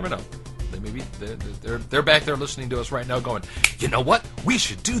 You never know. They may be they're back there listening to us right now, going, you know what? We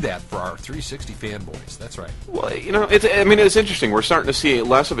should do that for our 360 fanboys. That's right. Well, it's interesting. We're starting to see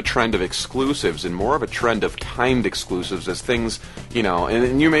less of a trend of exclusives and more of a trend of timed exclusives as things,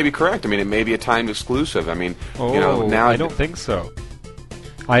 and you may be correct. I mean, it may be a timed exclusive. I mean, now I don't think so.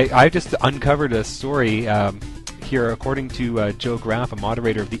 I just uncovered a story here, according to Joe Graff, a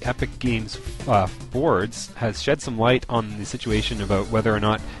moderator of the Epic Games boards, has shed some light on the situation about whether or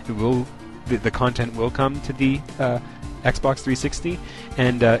not the content will come to the Xbox 360,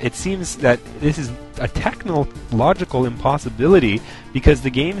 and it seems that this is a technological impossibility because the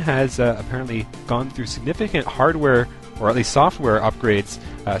game has apparently gone through significant hardware or at least software upgrades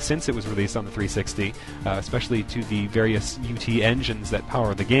since it was released on the 360, especially to the various UT engines that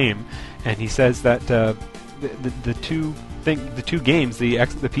power the game. And he says that the two games, the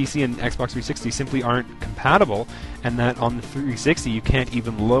PC and Xbox 360, simply aren't compatible, and that on the 360 you can't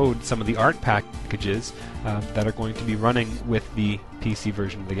even load some of the art packages that are going to be running with the PC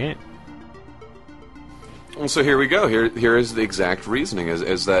version of the game. Well, so here we go. Here is the exact reasoning: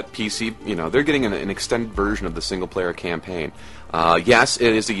 is that PC, they're getting an extended version of the single-player campaign. Yes,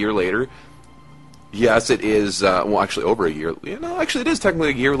 it is a year later. Yes, it is. Actually, over a year. Actually, it is technically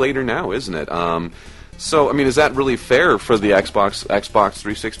a year later now, isn't it? So, I mean, is that really fair for the Xbox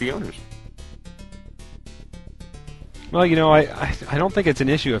 360 owners? Well, I don't think it's an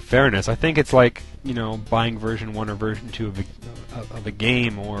issue of fairness. I think it's like, buying version 1 or version 2 of a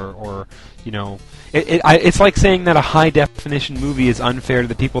game, or it's like saying that a high definition movie is unfair to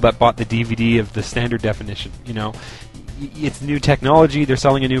the people that bought the DVD of the standard definition. It's new technology. They're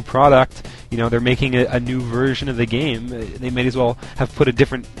selling a new product. They're making a new version of the game. They may as well have put a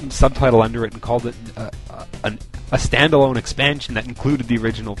different subtitle under it and called it a standalone expansion that included the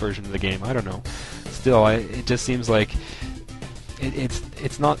original version of the game. I don't know. Still, it just seems like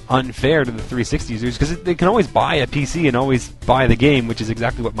it's not unfair to the 360 users because they can always buy a PC and always buy the game, which is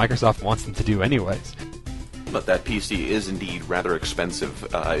exactly what Microsoft wants them to do anyways. But that PC is indeed rather expensive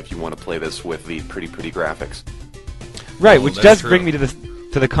if you want to play this with the pretty graphics. Right, which does bring me to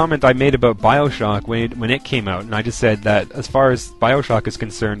the comment I made about BioShock when it came out, and I just said that as far as BioShock is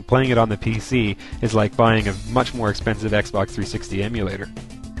concerned, playing it on the PC is like buying a much more expensive Xbox 360 emulator.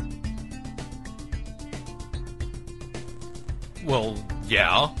 Well,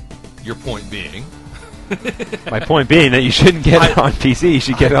 yeah. Your point being? My point being that you shouldn't get it on PC. You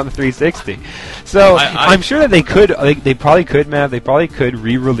should get it on the 360. So I'm sure that they could. They probably could, Mav. They probably could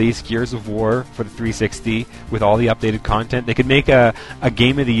re-release Gears of War for the 360 with all the updated content. They could make a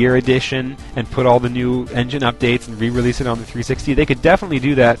Game of the Year edition and put all the new engine updates and re-release it on the 360. They could definitely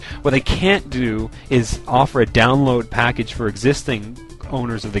do that. What they can't do is offer a download package for existing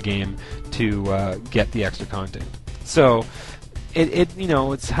owners of the game to get the extra content. So.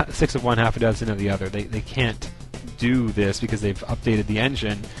 It's 6 of one, half a dozen of the other. They can't do this because they've updated the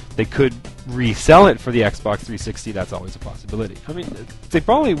engine. They could resell it for the Xbox 360. That's always a possibility. I mean, they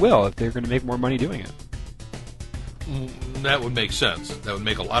probably will if they're going to make more money doing it. That would make sense. That would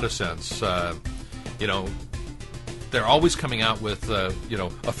make a lot of sense. they're always coming out with a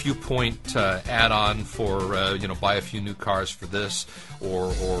few point add-on for buy a few new cars for this,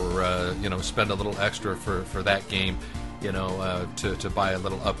 or spend a little extra for that game, to buy a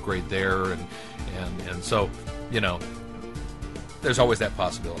little upgrade there, and so there's always that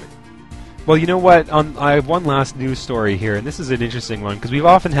possibility. Well, you know what? I have one last news story here, and this is an interesting one, because we've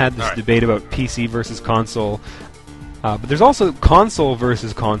often had this debate about PC versus console, but there's also console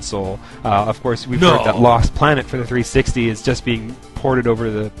versus console. Of course, we've heard that Lost Planet for the 360 is just being ported over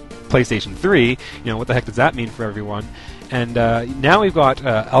to the PlayStation 3. What the heck does that mean for everyone? And now we've got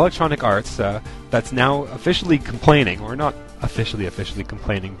Electronic Arts that's now officially complaining, or not officially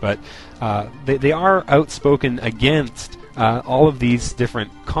complaining, but they are outspoken against all of these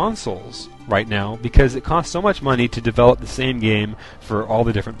different consoles right now, because it costs so much money to develop the same game for all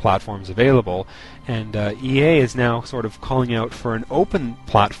the different platforms available. And EA is now sort of calling out for an open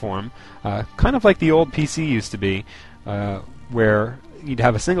platform, kind of like the old PC used to be, where you'd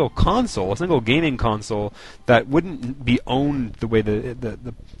have a single console, a single gaming console that wouldn't be owned the way the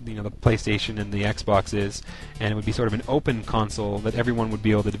PlayStation and the Xbox is, and it would be sort of an open console that everyone would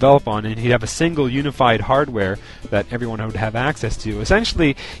be able to develop on, and he'd have a single unified hardware that everyone would have access to.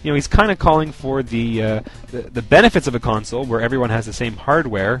 Essentially, he's kind of calling for the benefits of a console where everyone has the same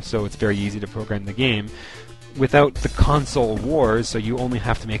hardware, so it's very easy to program the game, without the console wars, so you only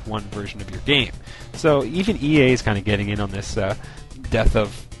have to make one version of your game. So even EA is kind of getting in on this death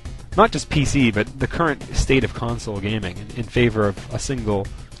of not just PC, but the current state of console gaming in favor of a single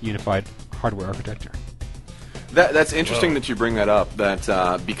unified hardware architecture. That's interesting that you bring that up.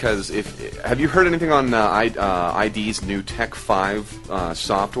 Because have you heard anything on ID's new Tech 5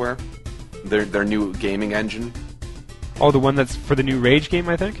 software? Their new gaming engine. Oh, the one that's for the new Rage game,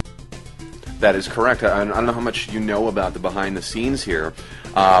 I think. That is correct. I don't know how much you know about the behind the scenes here,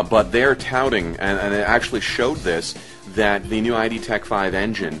 but they're touting, and it actually showed this, that the new ID Tech 5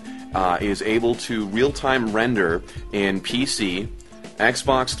 engine is able to real-time render in PC,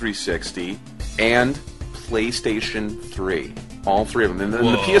 Xbox 360, and PlayStation 3. All three of them.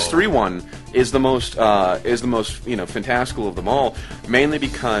 And the PS3 one is the most fantastical of them all, mainly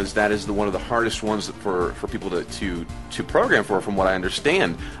because that is one of the hardest ones for people to program for, from what I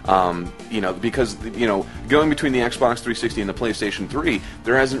understand. Because going between the Xbox 360 and the PlayStation 3,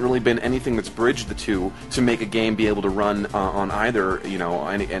 there hasn't really been anything that's bridged the two to make a game be able to run on either,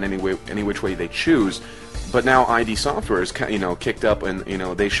 any which way they choose. But now ID Software is kicked up, and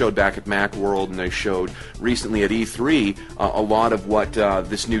they showed back at Macworld, and they showed recently at E3 a lot of what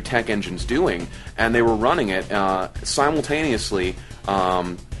this new tech engine's doing, and they were running it simultaneously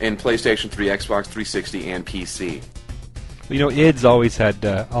in PlayStation 3, Xbox 360, and PC. ID's always had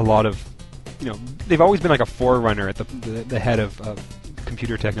a lot of, they've always been like a forerunner at the head of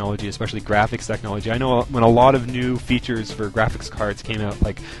computer technology, especially graphics technology. I know when a lot of new features for graphics cards came out,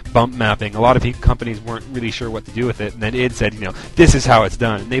 like bump mapping, a lot of companies weren't really sure what to do with it, and then id said, this is how it's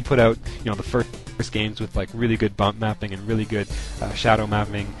done. And they put out, the first games with like really good bump mapping and really good shadow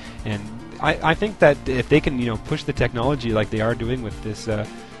mapping. And I think that if they can, push the technology like they are doing with this, the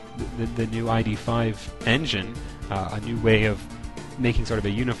new ID5 engine, a new way of making sort of a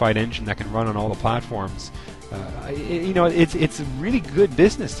unified engine that can run on all the platforms. It's a really good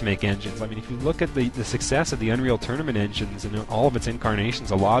business to make engines. I mean, if you look at the success of the Unreal Tournament engines and all of its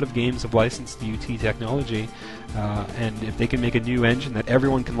incarnations, a lot of games have licensed the UT technology, and if they can make a new engine that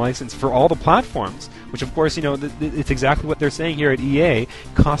everyone can license for all the platforms, which of course, it's exactly what they're saying here at EA,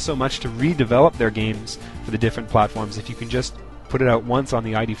 costs so much to redevelop their games for the different platforms. If you can just put it out once on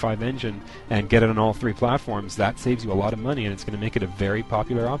the ID5 engine and get it on all three platforms, that saves you a lot of money, and it's going to make it a very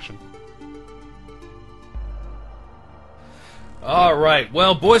popular option. All right.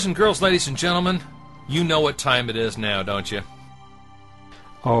 Well, boys and girls, ladies and gentlemen, you know what time it is now, don't you?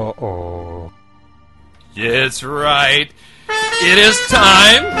 Oh. Yeah, it's right. It is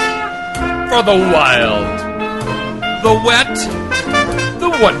time for the wild, the wet, the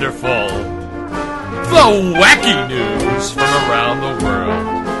wonderful, the wacky news from around the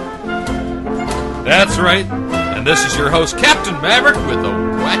world. That's right. And this is your host, Captain Maverick, with the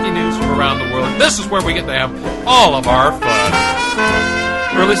wacky news from around the world. This is where we get to have all of our fun.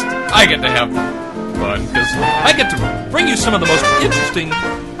 Or at least I get to have fun, because I get to bring you some of the most interesting,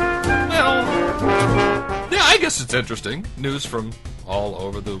 I guess it's interesting, news from all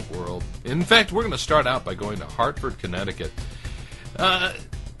over the world. In fact, we're going to start out by going to Hartford, Connecticut.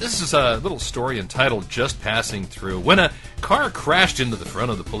 This is a little story entitled Just Passing Through. When a car crashed into the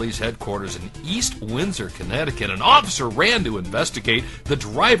front of the police headquarters in East Windsor, Connecticut, an officer ran to investigate. The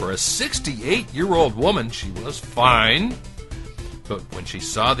driver, a 68-year-old woman, she was fine. But when she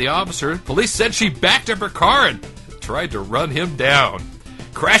saw the officer, police said she backed up her car and tried to run him down,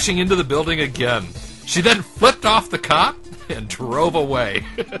 crashing into the building again. She then flipped off the cop and drove away.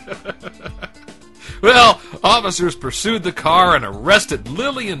 Well, officers pursued the car and arrested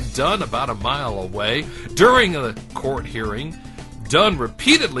Lillian Dunn about a mile away. During a court hearing, Dunn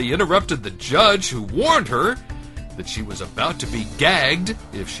repeatedly interrupted the judge, who warned her that she was about to be gagged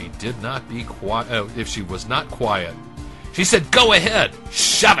if she did not be quiet. If she was not quiet, she said, "Go ahead,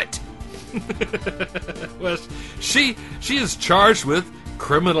 shove it." Well, she is charged with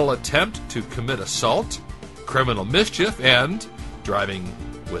criminal attempt to commit assault, criminal mischief, and driving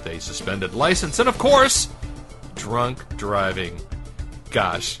with a suspended license, and of course, drunk driving.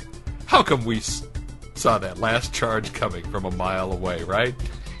 Gosh, how come we saw that last charge coming from a mile away, right?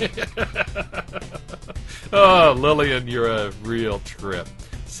 Oh, Lillian, you're a real trip.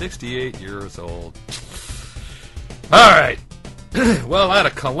 68 years old. All right. Well, out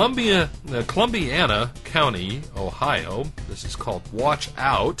of Columbiana County, Ohio, this is called Watch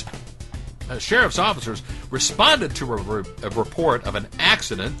Out. Sheriff's officers responded to a report of an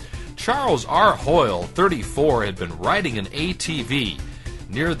accident. Charles R. Hoyle, 34, had been riding an ATV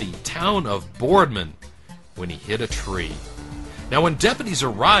near the town of Boardman when he hit a tree. Now, when deputies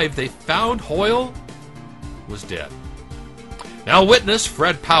arrived, they found Hoyle was dead. Now, witness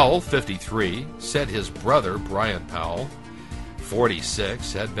Fred Powell, 53, said his brother, Brian Powell,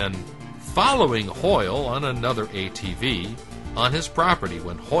 46, had been following Hoyle on another ATV on his property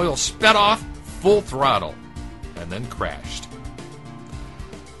when Hoyle sped off full throttle and then crashed.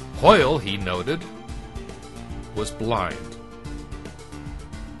 Hoyle, he noted, was blind.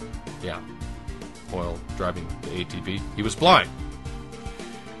 Yeah, Hoyle driving the ATV, he was blind.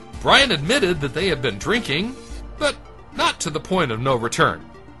 Brian admitted that they had been drinking, but not to the point of no return.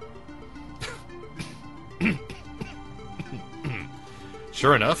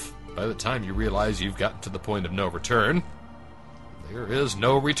 Sure enough, by the time you realize you've gotten to the point of no return, there is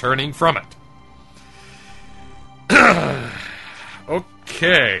no returning from it.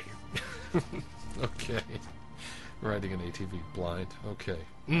 Okay. Okay. Riding an ATV blind. Okay.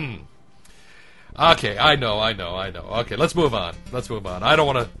 Okay, I know. Okay, let's move on. I don't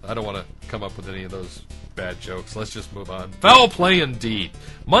want to come up with any of those bad jokes. Let's just move on. Foul play indeed.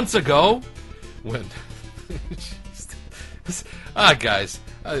 Months ago, when guys,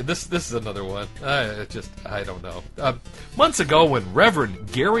 this is another one. I don't know. Months ago, when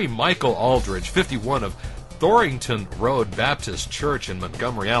Reverend Gary Michael Aldridge, 51, of Thorington Road Baptist Church in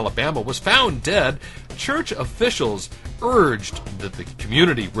Montgomery, Alabama, was found dead, church officials urged that the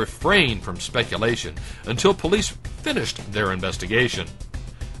community refrain from speculation until police finished their investigation.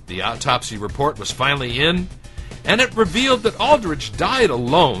 The autopsy report was finally in, and it revealed that Aldridge died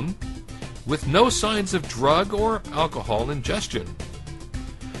alone with no signs of drug or alcohol ingestion.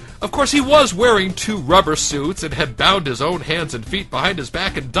 Of course, he was wearing 2 rubber suits and had bound his own hands and feet behind his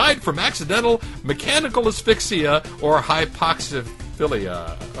back and died from accidental mechanical asphyxia or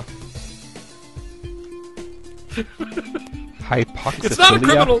hypoxiphilia. Hypoxiphilia? It's not a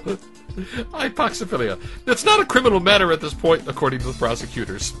criminal... Hypoxiphilia. It's not a criminal matter at this point, according to the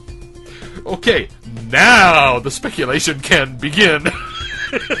prosecutors. Okay, now the speculation can begin.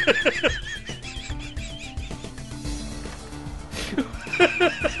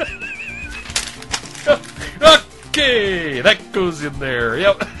 Okay, that goes in there.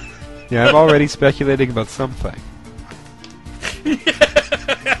 Yep. Yeah, I'm already speculating about something.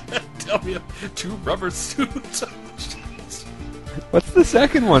 Tell me, 2 rubber suits. What's the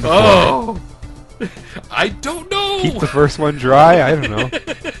second one for? Oh, I don't know. Keep the first one dry? I don't know.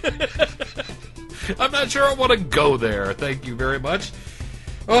 I'm not sure I want to go there. Thank you very much.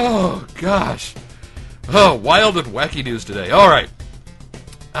 Oh, gosh. Oh, wild and wacky news today. All right.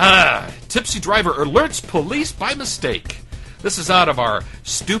 Tipsy driver alerts police by mistake. This is out of our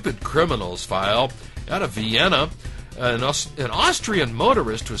Stupid Criminals file. Out of Vienna, an Austrian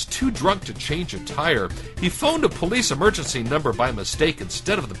motorist was too drunk to change a tire. He phoned a police emergency number by mistake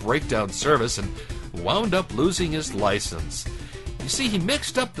instead of the breakdown service and wound up losing his license. You see, he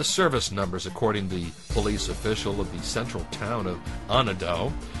mixed up the service numbers, according to the police official of the central town of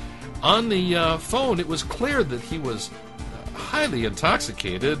Onadau. On the phone, it was clear that he was highly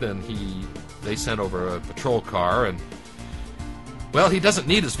intoxicated, and they sent over a patrol car, and, well, he doesn't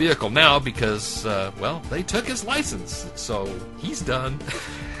need his vehicle now because, they took his license, so he's done.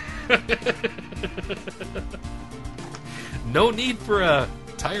 No need for a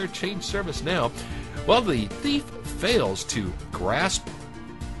tire change service now. Well, the thief fails to grasp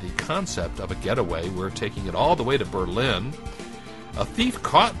the concept of a getaway. We're taking it all the way to Berlin. A thief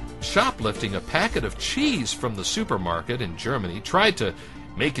caught shoplifting a packet of cheese from the supermarket in Germany tried to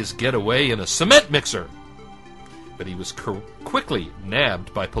make his getaway in a cement mixer. but he was quickly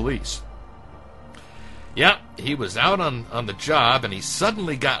nabbed by police. Yeah, he was out on the job, and he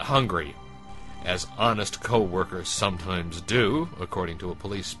suddenly got hungry, as honest co-workers sometimes do, according to a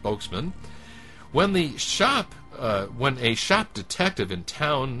police spokesman. When a shop detective in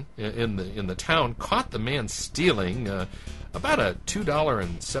the town caught the man stealing about a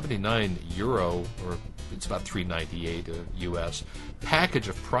 €2.79, or it's about $3.98 US, package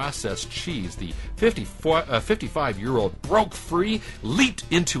of processed cheese, the 55-year-old broke free, leaped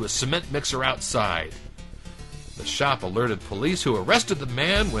into a cement mixer outside. The shop alerted police, who arrested the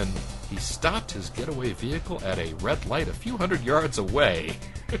man when he stopped his getaway vehicle at a red light a few hundred yards away.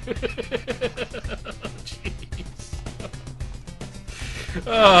 Jeez.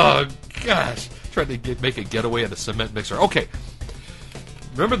 Oh, gosh. Trying to make a getaway at a cement mixer. Okay.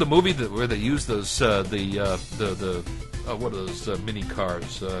 Remember the movie where they used those, what are those mini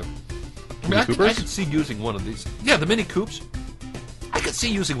cars? I could see using one of these. Yeah, the Mini Coupes. I could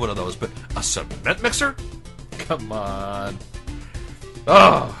see using one of those, but a cement mixer? Come on.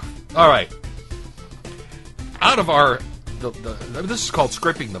 Oh, all right. Out of our... this is called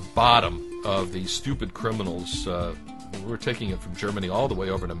scraping the bottom of these stupid criminals. We're taking it from Germany all the way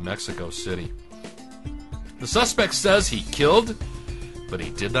over to Mexico City. The suspect says he killed, but he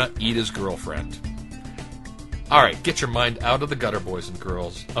did not eat his girlfriend. All right, get your mind out of the gutter, boys and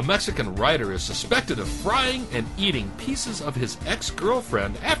girls. A Mexican writer is suspected of frying and eating pieces of his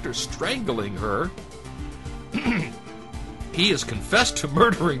ex-girlfriend after strangling her. He has confessed to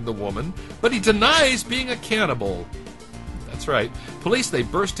murdering the woman, but he denies being a cannibal. That's right. Police, they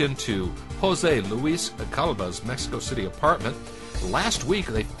burst into Jose Luis Calva's Mexico City apartment. Last week,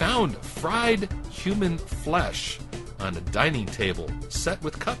 they found fried human flesh on a dining table set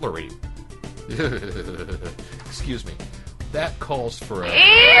with cutlery. Excuse me. That calls for a...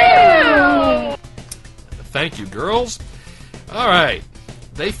 Ew! Thank you, girls. All right.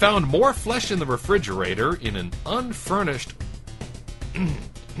 They found more flesh in the refrigerator in an unfinished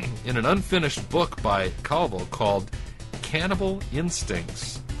book by Calvo called Cannibal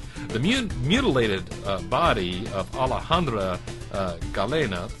Instincts. The mutilated body of Alejandra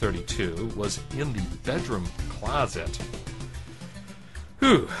Galena, 32, was in the bedroom closet.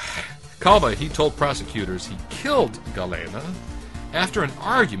 Whew. Calva, he told prosecutors he killed Galena after an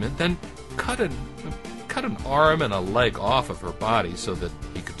argument, then cut an arm and a leg off of her body so that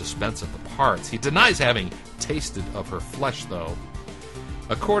he could dispense of the parts. He denies having tasted of her flesh, though.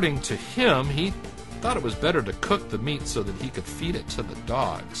 According to him, he thought it was better to cook the meat so that he could feed it to the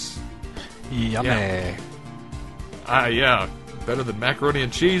dogs. Yummy. Yeah. Better than macaroni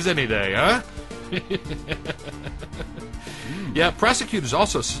and cheese any day, huh? Yeah, prosecutors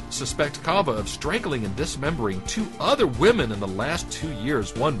also suspect Calva of strangling and dismembering 2 other women in the last 2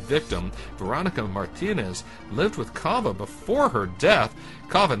 years. One victim, Veronica Martinez, lived with Calva before her death.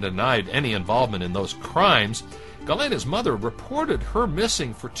 Calva denied any involvement in those crimes. Galena's mother reported her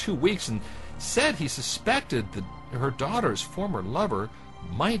missing for 2 weeks and said he suspected that her daughter's former lover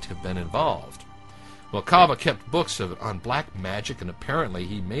might have been involved. Well, Calva kept books on black magic, and apparently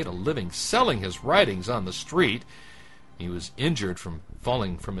he made a living selling his writings on the street. He was injured from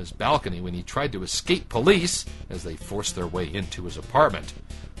falling from his balcony when he tried to escape police as they forced their way into his apartment.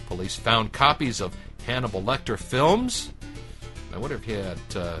 Police found copies of Hannibal Lecter films. I wonder if he had,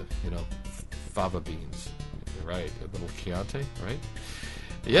 fava beans. Right, a little Chianti, right?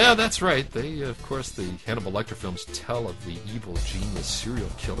 Yeah, that's right. They, of course, the Hannibal Lecter films tell of the evil genius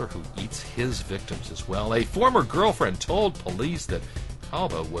serial killer who eats his victims as well. A former girlfriend told police that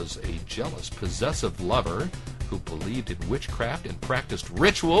Calva was a jealous, possessive lover who believed in witchcraft and practiced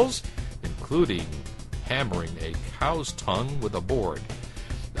rituals, including hammering a cow's tongue with a board.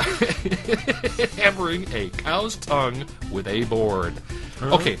 Hammering a cow's tongue with a board.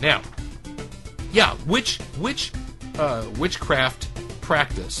 Okay, now, yeah, which witchcraft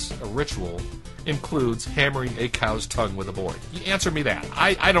practice, a ritual, includes hammering a cow's tongue with a board? You answer me that.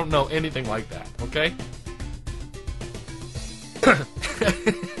 I don't know anything like that, okay?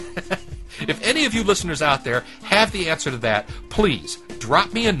 If any of you listeners out there have the answer to that, please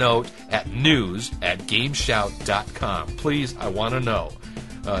drop me a note at news@GameSHOUT.com. Please, I want to know.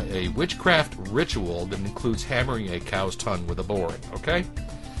 A witchcraft ritual that includes hammering a cow's tongue with a board, okay?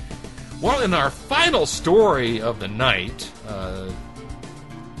 Well, in our final story of the night,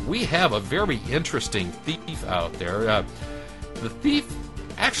 we have a very interesting thief out there. The thief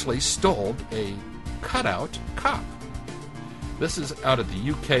actually stole a cutout cop. This is out of the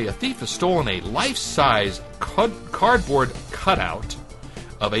UK. A thief has stolen a life-size cardboard cutout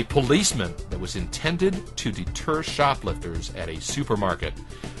of a policeman that was intended to deter shoplifters at a supermarket.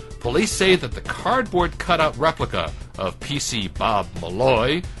 Police say that the cardboard cutout replica of PC Bob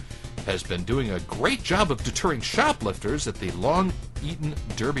Malloy has been doing a great job of deterring shoplifters at the Long Eaton,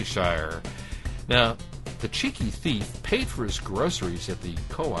 Derbyshire. Now, the cheeky thief paid for his groceries at the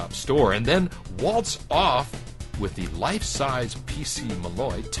co-op store and then waltzed off with the life-size PC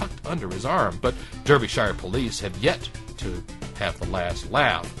Malloy tucked under his arm. But Derbyshire police have yet to have the last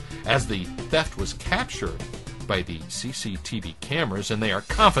laugh, as the theft was captured by the CCTV cameras, and they are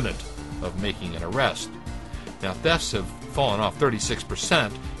confident of making an arrest. Now, thefts have fallen off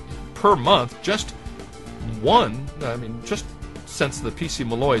 36% per month, just since the PC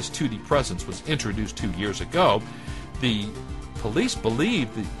Malloy's 2D presence was introduced 2 years ago. The police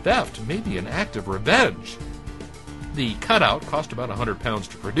believe the theft may be an act of revenge. The cutout cost about £100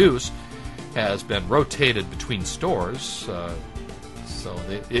 to produce, has been rotated between stores, so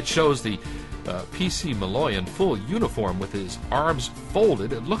it shows the PC Malloy in full uniform with his arms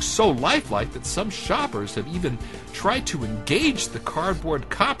folded. It looks so lifelike that some shoppers have even tried to engage the cardboard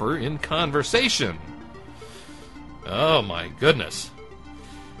copper in conversation. Oh my goodness.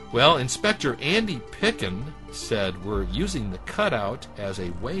 Well, Inspector Andy Pickin said we're using the cutout as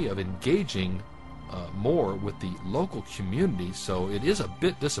a way of engaging more with the local community, so it is a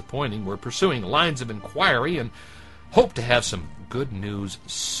bit disappointing. We're pursuing lines of inquiry and hope to have some good news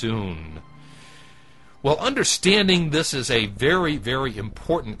soon. Well, understanding this is a very, very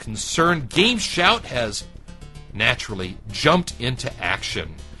important concern, GameSHOUT has naturally jumped into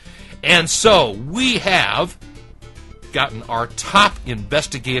action. And so we have gotten our top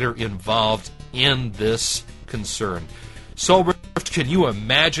investigator involved in this concern. Soulrift, can you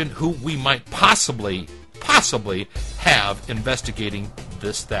imagine who we might possibly have investigating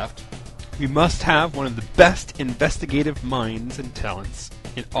this theft? We must have one of the best investigative minds and talents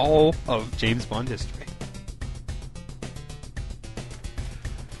in all of James Bond history.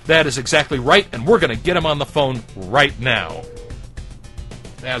 That is exactly right, and we're going to get him on the phone right now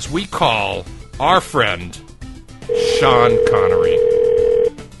as we call our friend Shawn Connery.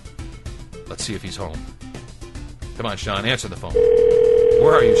 Let's see if he's home. Come on, Shawn, answer the phone.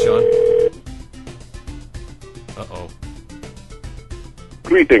 Where are you, Shawn? Uh-oh.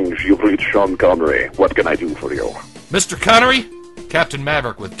 Greetings, you've reached Shawn Connery. What can I do for you? Mr. Connery? Captain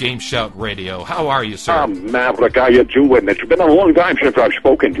Maverick with GameSHOUT Radio. How are you, sir? Maverick, how you doing? It's been a long time since I've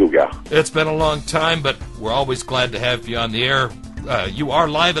spoken to you. It's been a long time, but we're always glad to have you on the air. You are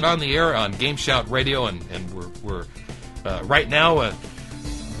live and on the air on GameSHOUT Radio, and we're right now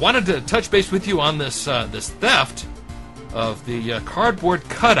wanted to touch base with you on this this theft of the cardboard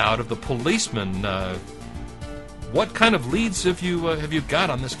cutout of the policeman. What kind of leads have you got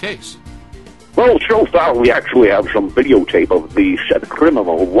on this case? Well, so far we actually have some videotape of the said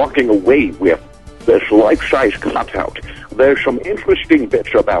criminal walking away with this life-size cutout. There's some interesting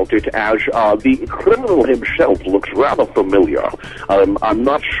bits about it, as the criminal himself looks rather familiar. I'm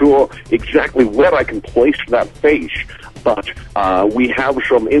not sure exactly where I can place that face, but we have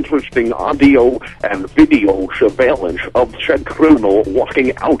some interesting audio and video surveillance of said criminal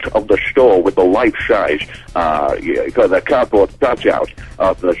walking out of the store with the life-size, the cardboard cutout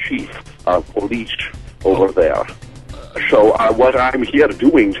of the chief of police over there. So what I'm here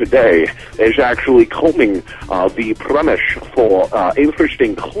doing today is actually combing the premise for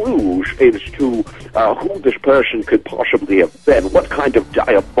interesting clues as to who this person could possibly have been. What kind of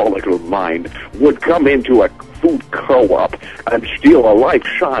diabolical mind would come into a food co-op and steal a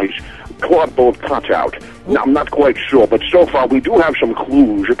life-size cardboard cutout? Now, I'm not quite sure, but so far we do have some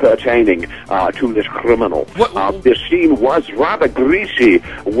clues pertaining to this criminal. This scene was rather greasy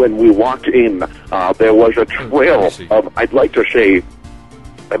when we walked in. There was a trail of, I'd like to say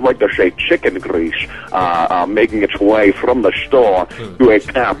chicken grease making its way from the store to a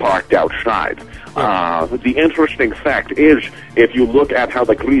car parked outside. The interesting fact is, if you look at how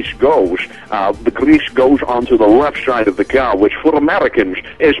the grease goes onto the left side of the car, which for Americans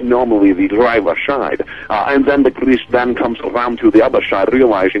is normally the driver's side. And then the grease then comes around to the other side,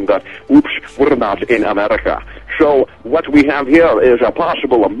 realizing that, oops, we're not in America. So what we have here is a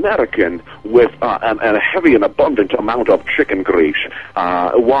possible American with a heavy and abundant amount of chicken grease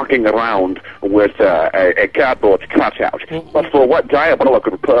walking around with a cardboard cutout. But for what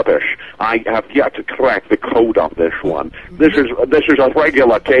diabolical purpose, I have yet to crack the code on this one. This is a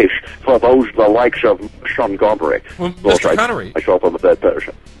regular case for the likes of Shawn Connery. Well, Mr. Connery, myself am a third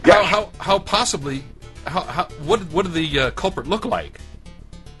person. How what did the culprit look like?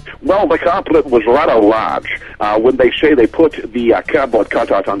 Well, the culprit was rather large. When they say they put the cardboard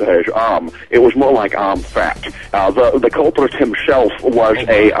cutout under his arm, it was more like arm fat. The culprit himself was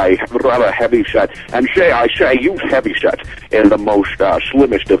a rather heavy set, and I use heavy set in the most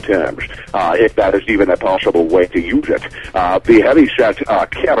slimmest of terms, if that is even a possible way to use it. The heavy set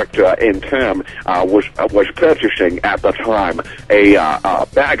character in term was purchasing at the time a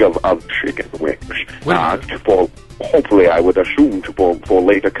bag of chicken wings for. Hopefully, I would assume for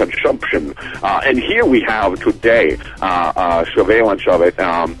later consumption. And here we have today surveillance of it.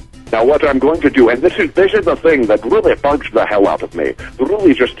 Now, what I'm going to do, and this is the thing that really bugs the hell out of me,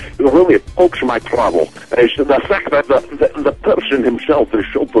 really pokes my trouble, is the fact that the person himself is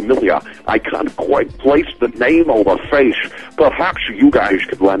so familiar, I can't quite place the name or the face. Perhaps you guys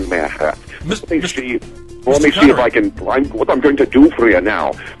could lend me a hand. Let me see if I can. What I'm going to do for you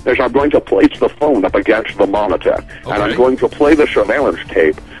now is I'm going to place the phone up against the monitor, and I'm going to play the surveillance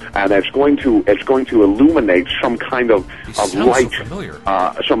tape, and it's going to illuminate some kind of light. So familiar.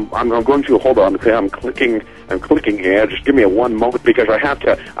 I'm going to hold on. Okay, I'm clicking here. Just give me one moment because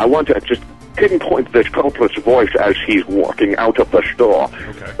I want to just pinpoint this culprit's voice as he's walking out of the store.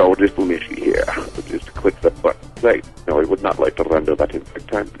 Okay. So just let me see here. Just click the button. Wait, no, I would not like to render that in quick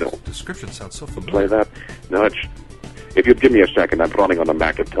time. No. The description sounds so familiar. Play that. No, if you'd give me a second, I'm running on a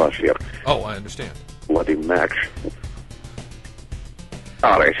Macintosh here. Oh, I understand. Bloody Mac.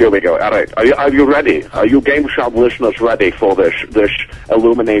 All right, here we go. All right, are you ready? Are you GameSHOUT listeners ready for this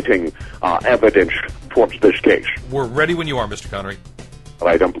illuminating evidence towards this case? We're ready when you are, Mr. Connery. All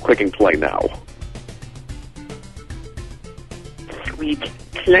right, I'm clicking play now. Sweet.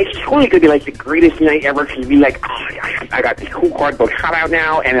 Tonight's totally going to be like the greatest night ever. It's going to be like, oh, I got this cool cardboard cutout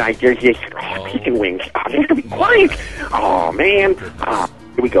now, and there's this chicken wings. Oh, this is going to be great. Oh, man.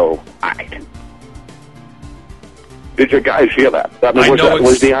 Here we go. All right. Did you guys hear that?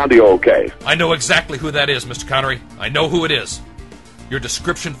 Was the audio okay? I know exactly who that is, Mr. Connery. I know who it is. Your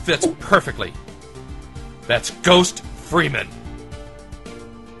description fits perfectly. That's Ghost Freeman.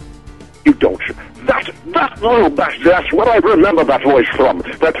 You don't. That's what I remember that voice from.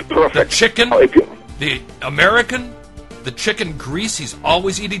 That's perfect. The chicken, the American, the chicken grease, he's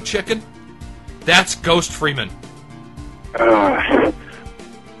always eating chicken. That's Ghost Freeman.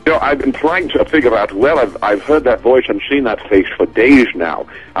 I've been trying to figure out where I've heard that voice and seen that face for days now.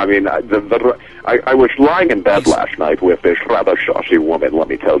 I mean, I was lying in bed last night with this rather saucy woman, let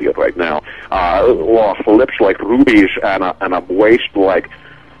me tell you right now. Lips like rubies and a waist like...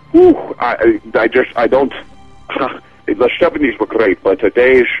 I don't... The 70s were great, but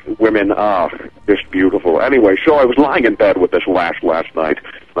today's women are just beautiful. Anyway, so I was lying in bed with this last night,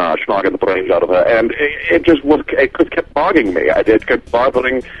 snogging the brains out of her, and it kept bothering me. It kept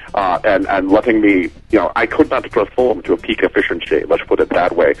bothering and letting me, I could not perform to a peak efficiency, let's put it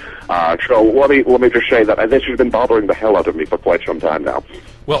that way. So let me just say that this has been bothering the hell out of me for quite some time now.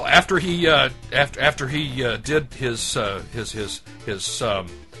 Well, after he did his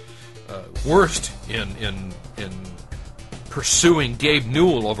worst in pursuing Gabe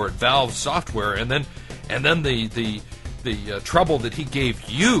Newell over at Valve Software, and then the trouble that he gave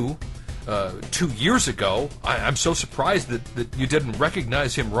you 2 years ago, I'm so surprised that you didn't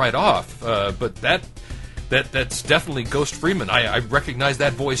recognize him right off. But that's definitely Ghost Freeman. I recognize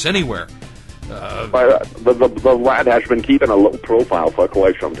that voice anywhere. The lad has been keeping a low profile for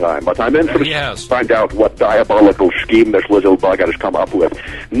quite some time, but I'm interested to find out what diabolical scheme this little bug has come up with.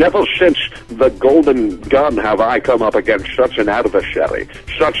 Never since the Golden Gun have I come up against such an adversary,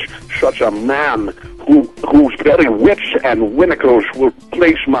 such a man whose very wits and winnacles will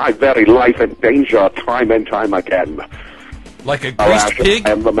place my very life in danger time and time again. Like a greased pig?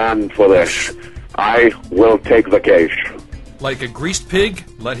 I am the man for this. I will take the case. Like a greased pig,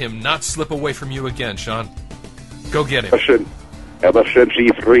 let him not slip away from you again, Shawn. Go get him. Listen, ever since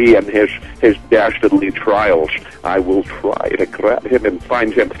E3 and his dastardly trials, I will try to grab him and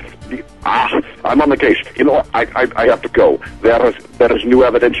find him. I'm on the case. I have to go. There is new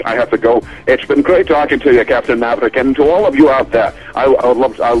evidence. I have to go. It's been great talking to you, Captain Maverick, and to all of you out there.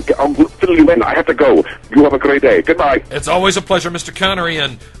 I'll fill you in. I have to go. You have a great day. Goodbye. It's always a pleasure, Mr. Connery,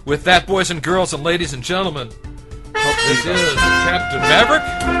 and with that, boys and girls and ladies and gentlemen, this is Captain Maverick,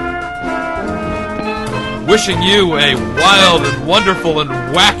 wishing you a wild and wonderful and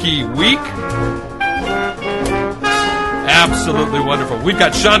wacky week. Absolutely wonderful. We've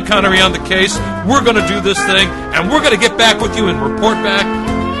got Shawn Connery on the case. We're going to do this thing, and we're going to get back with you and report back,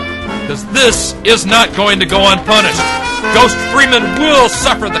 because this is not going to go unpunished. Ghost Freeman will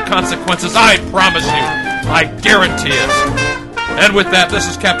suffer the consequences, I promise you. I guarantee it. And with that, this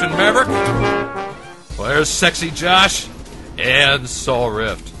is Captain Maverick. There's SexyJosh, and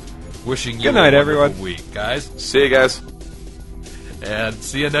Soulrift. Wishing you Good night, a wonderful everyone. week, guys. See you guys. And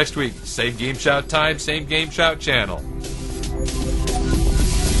see you next week. Same GameSHOUT time, same GameSHOUT channel.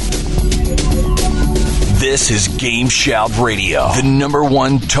 This is GameSHOUT Radio, the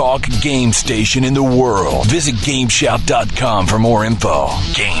 #1 talk game station in the world. Visit GameSHOUT.com for more info.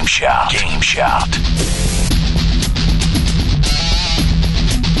 GameSHOUT. GameSHOUT.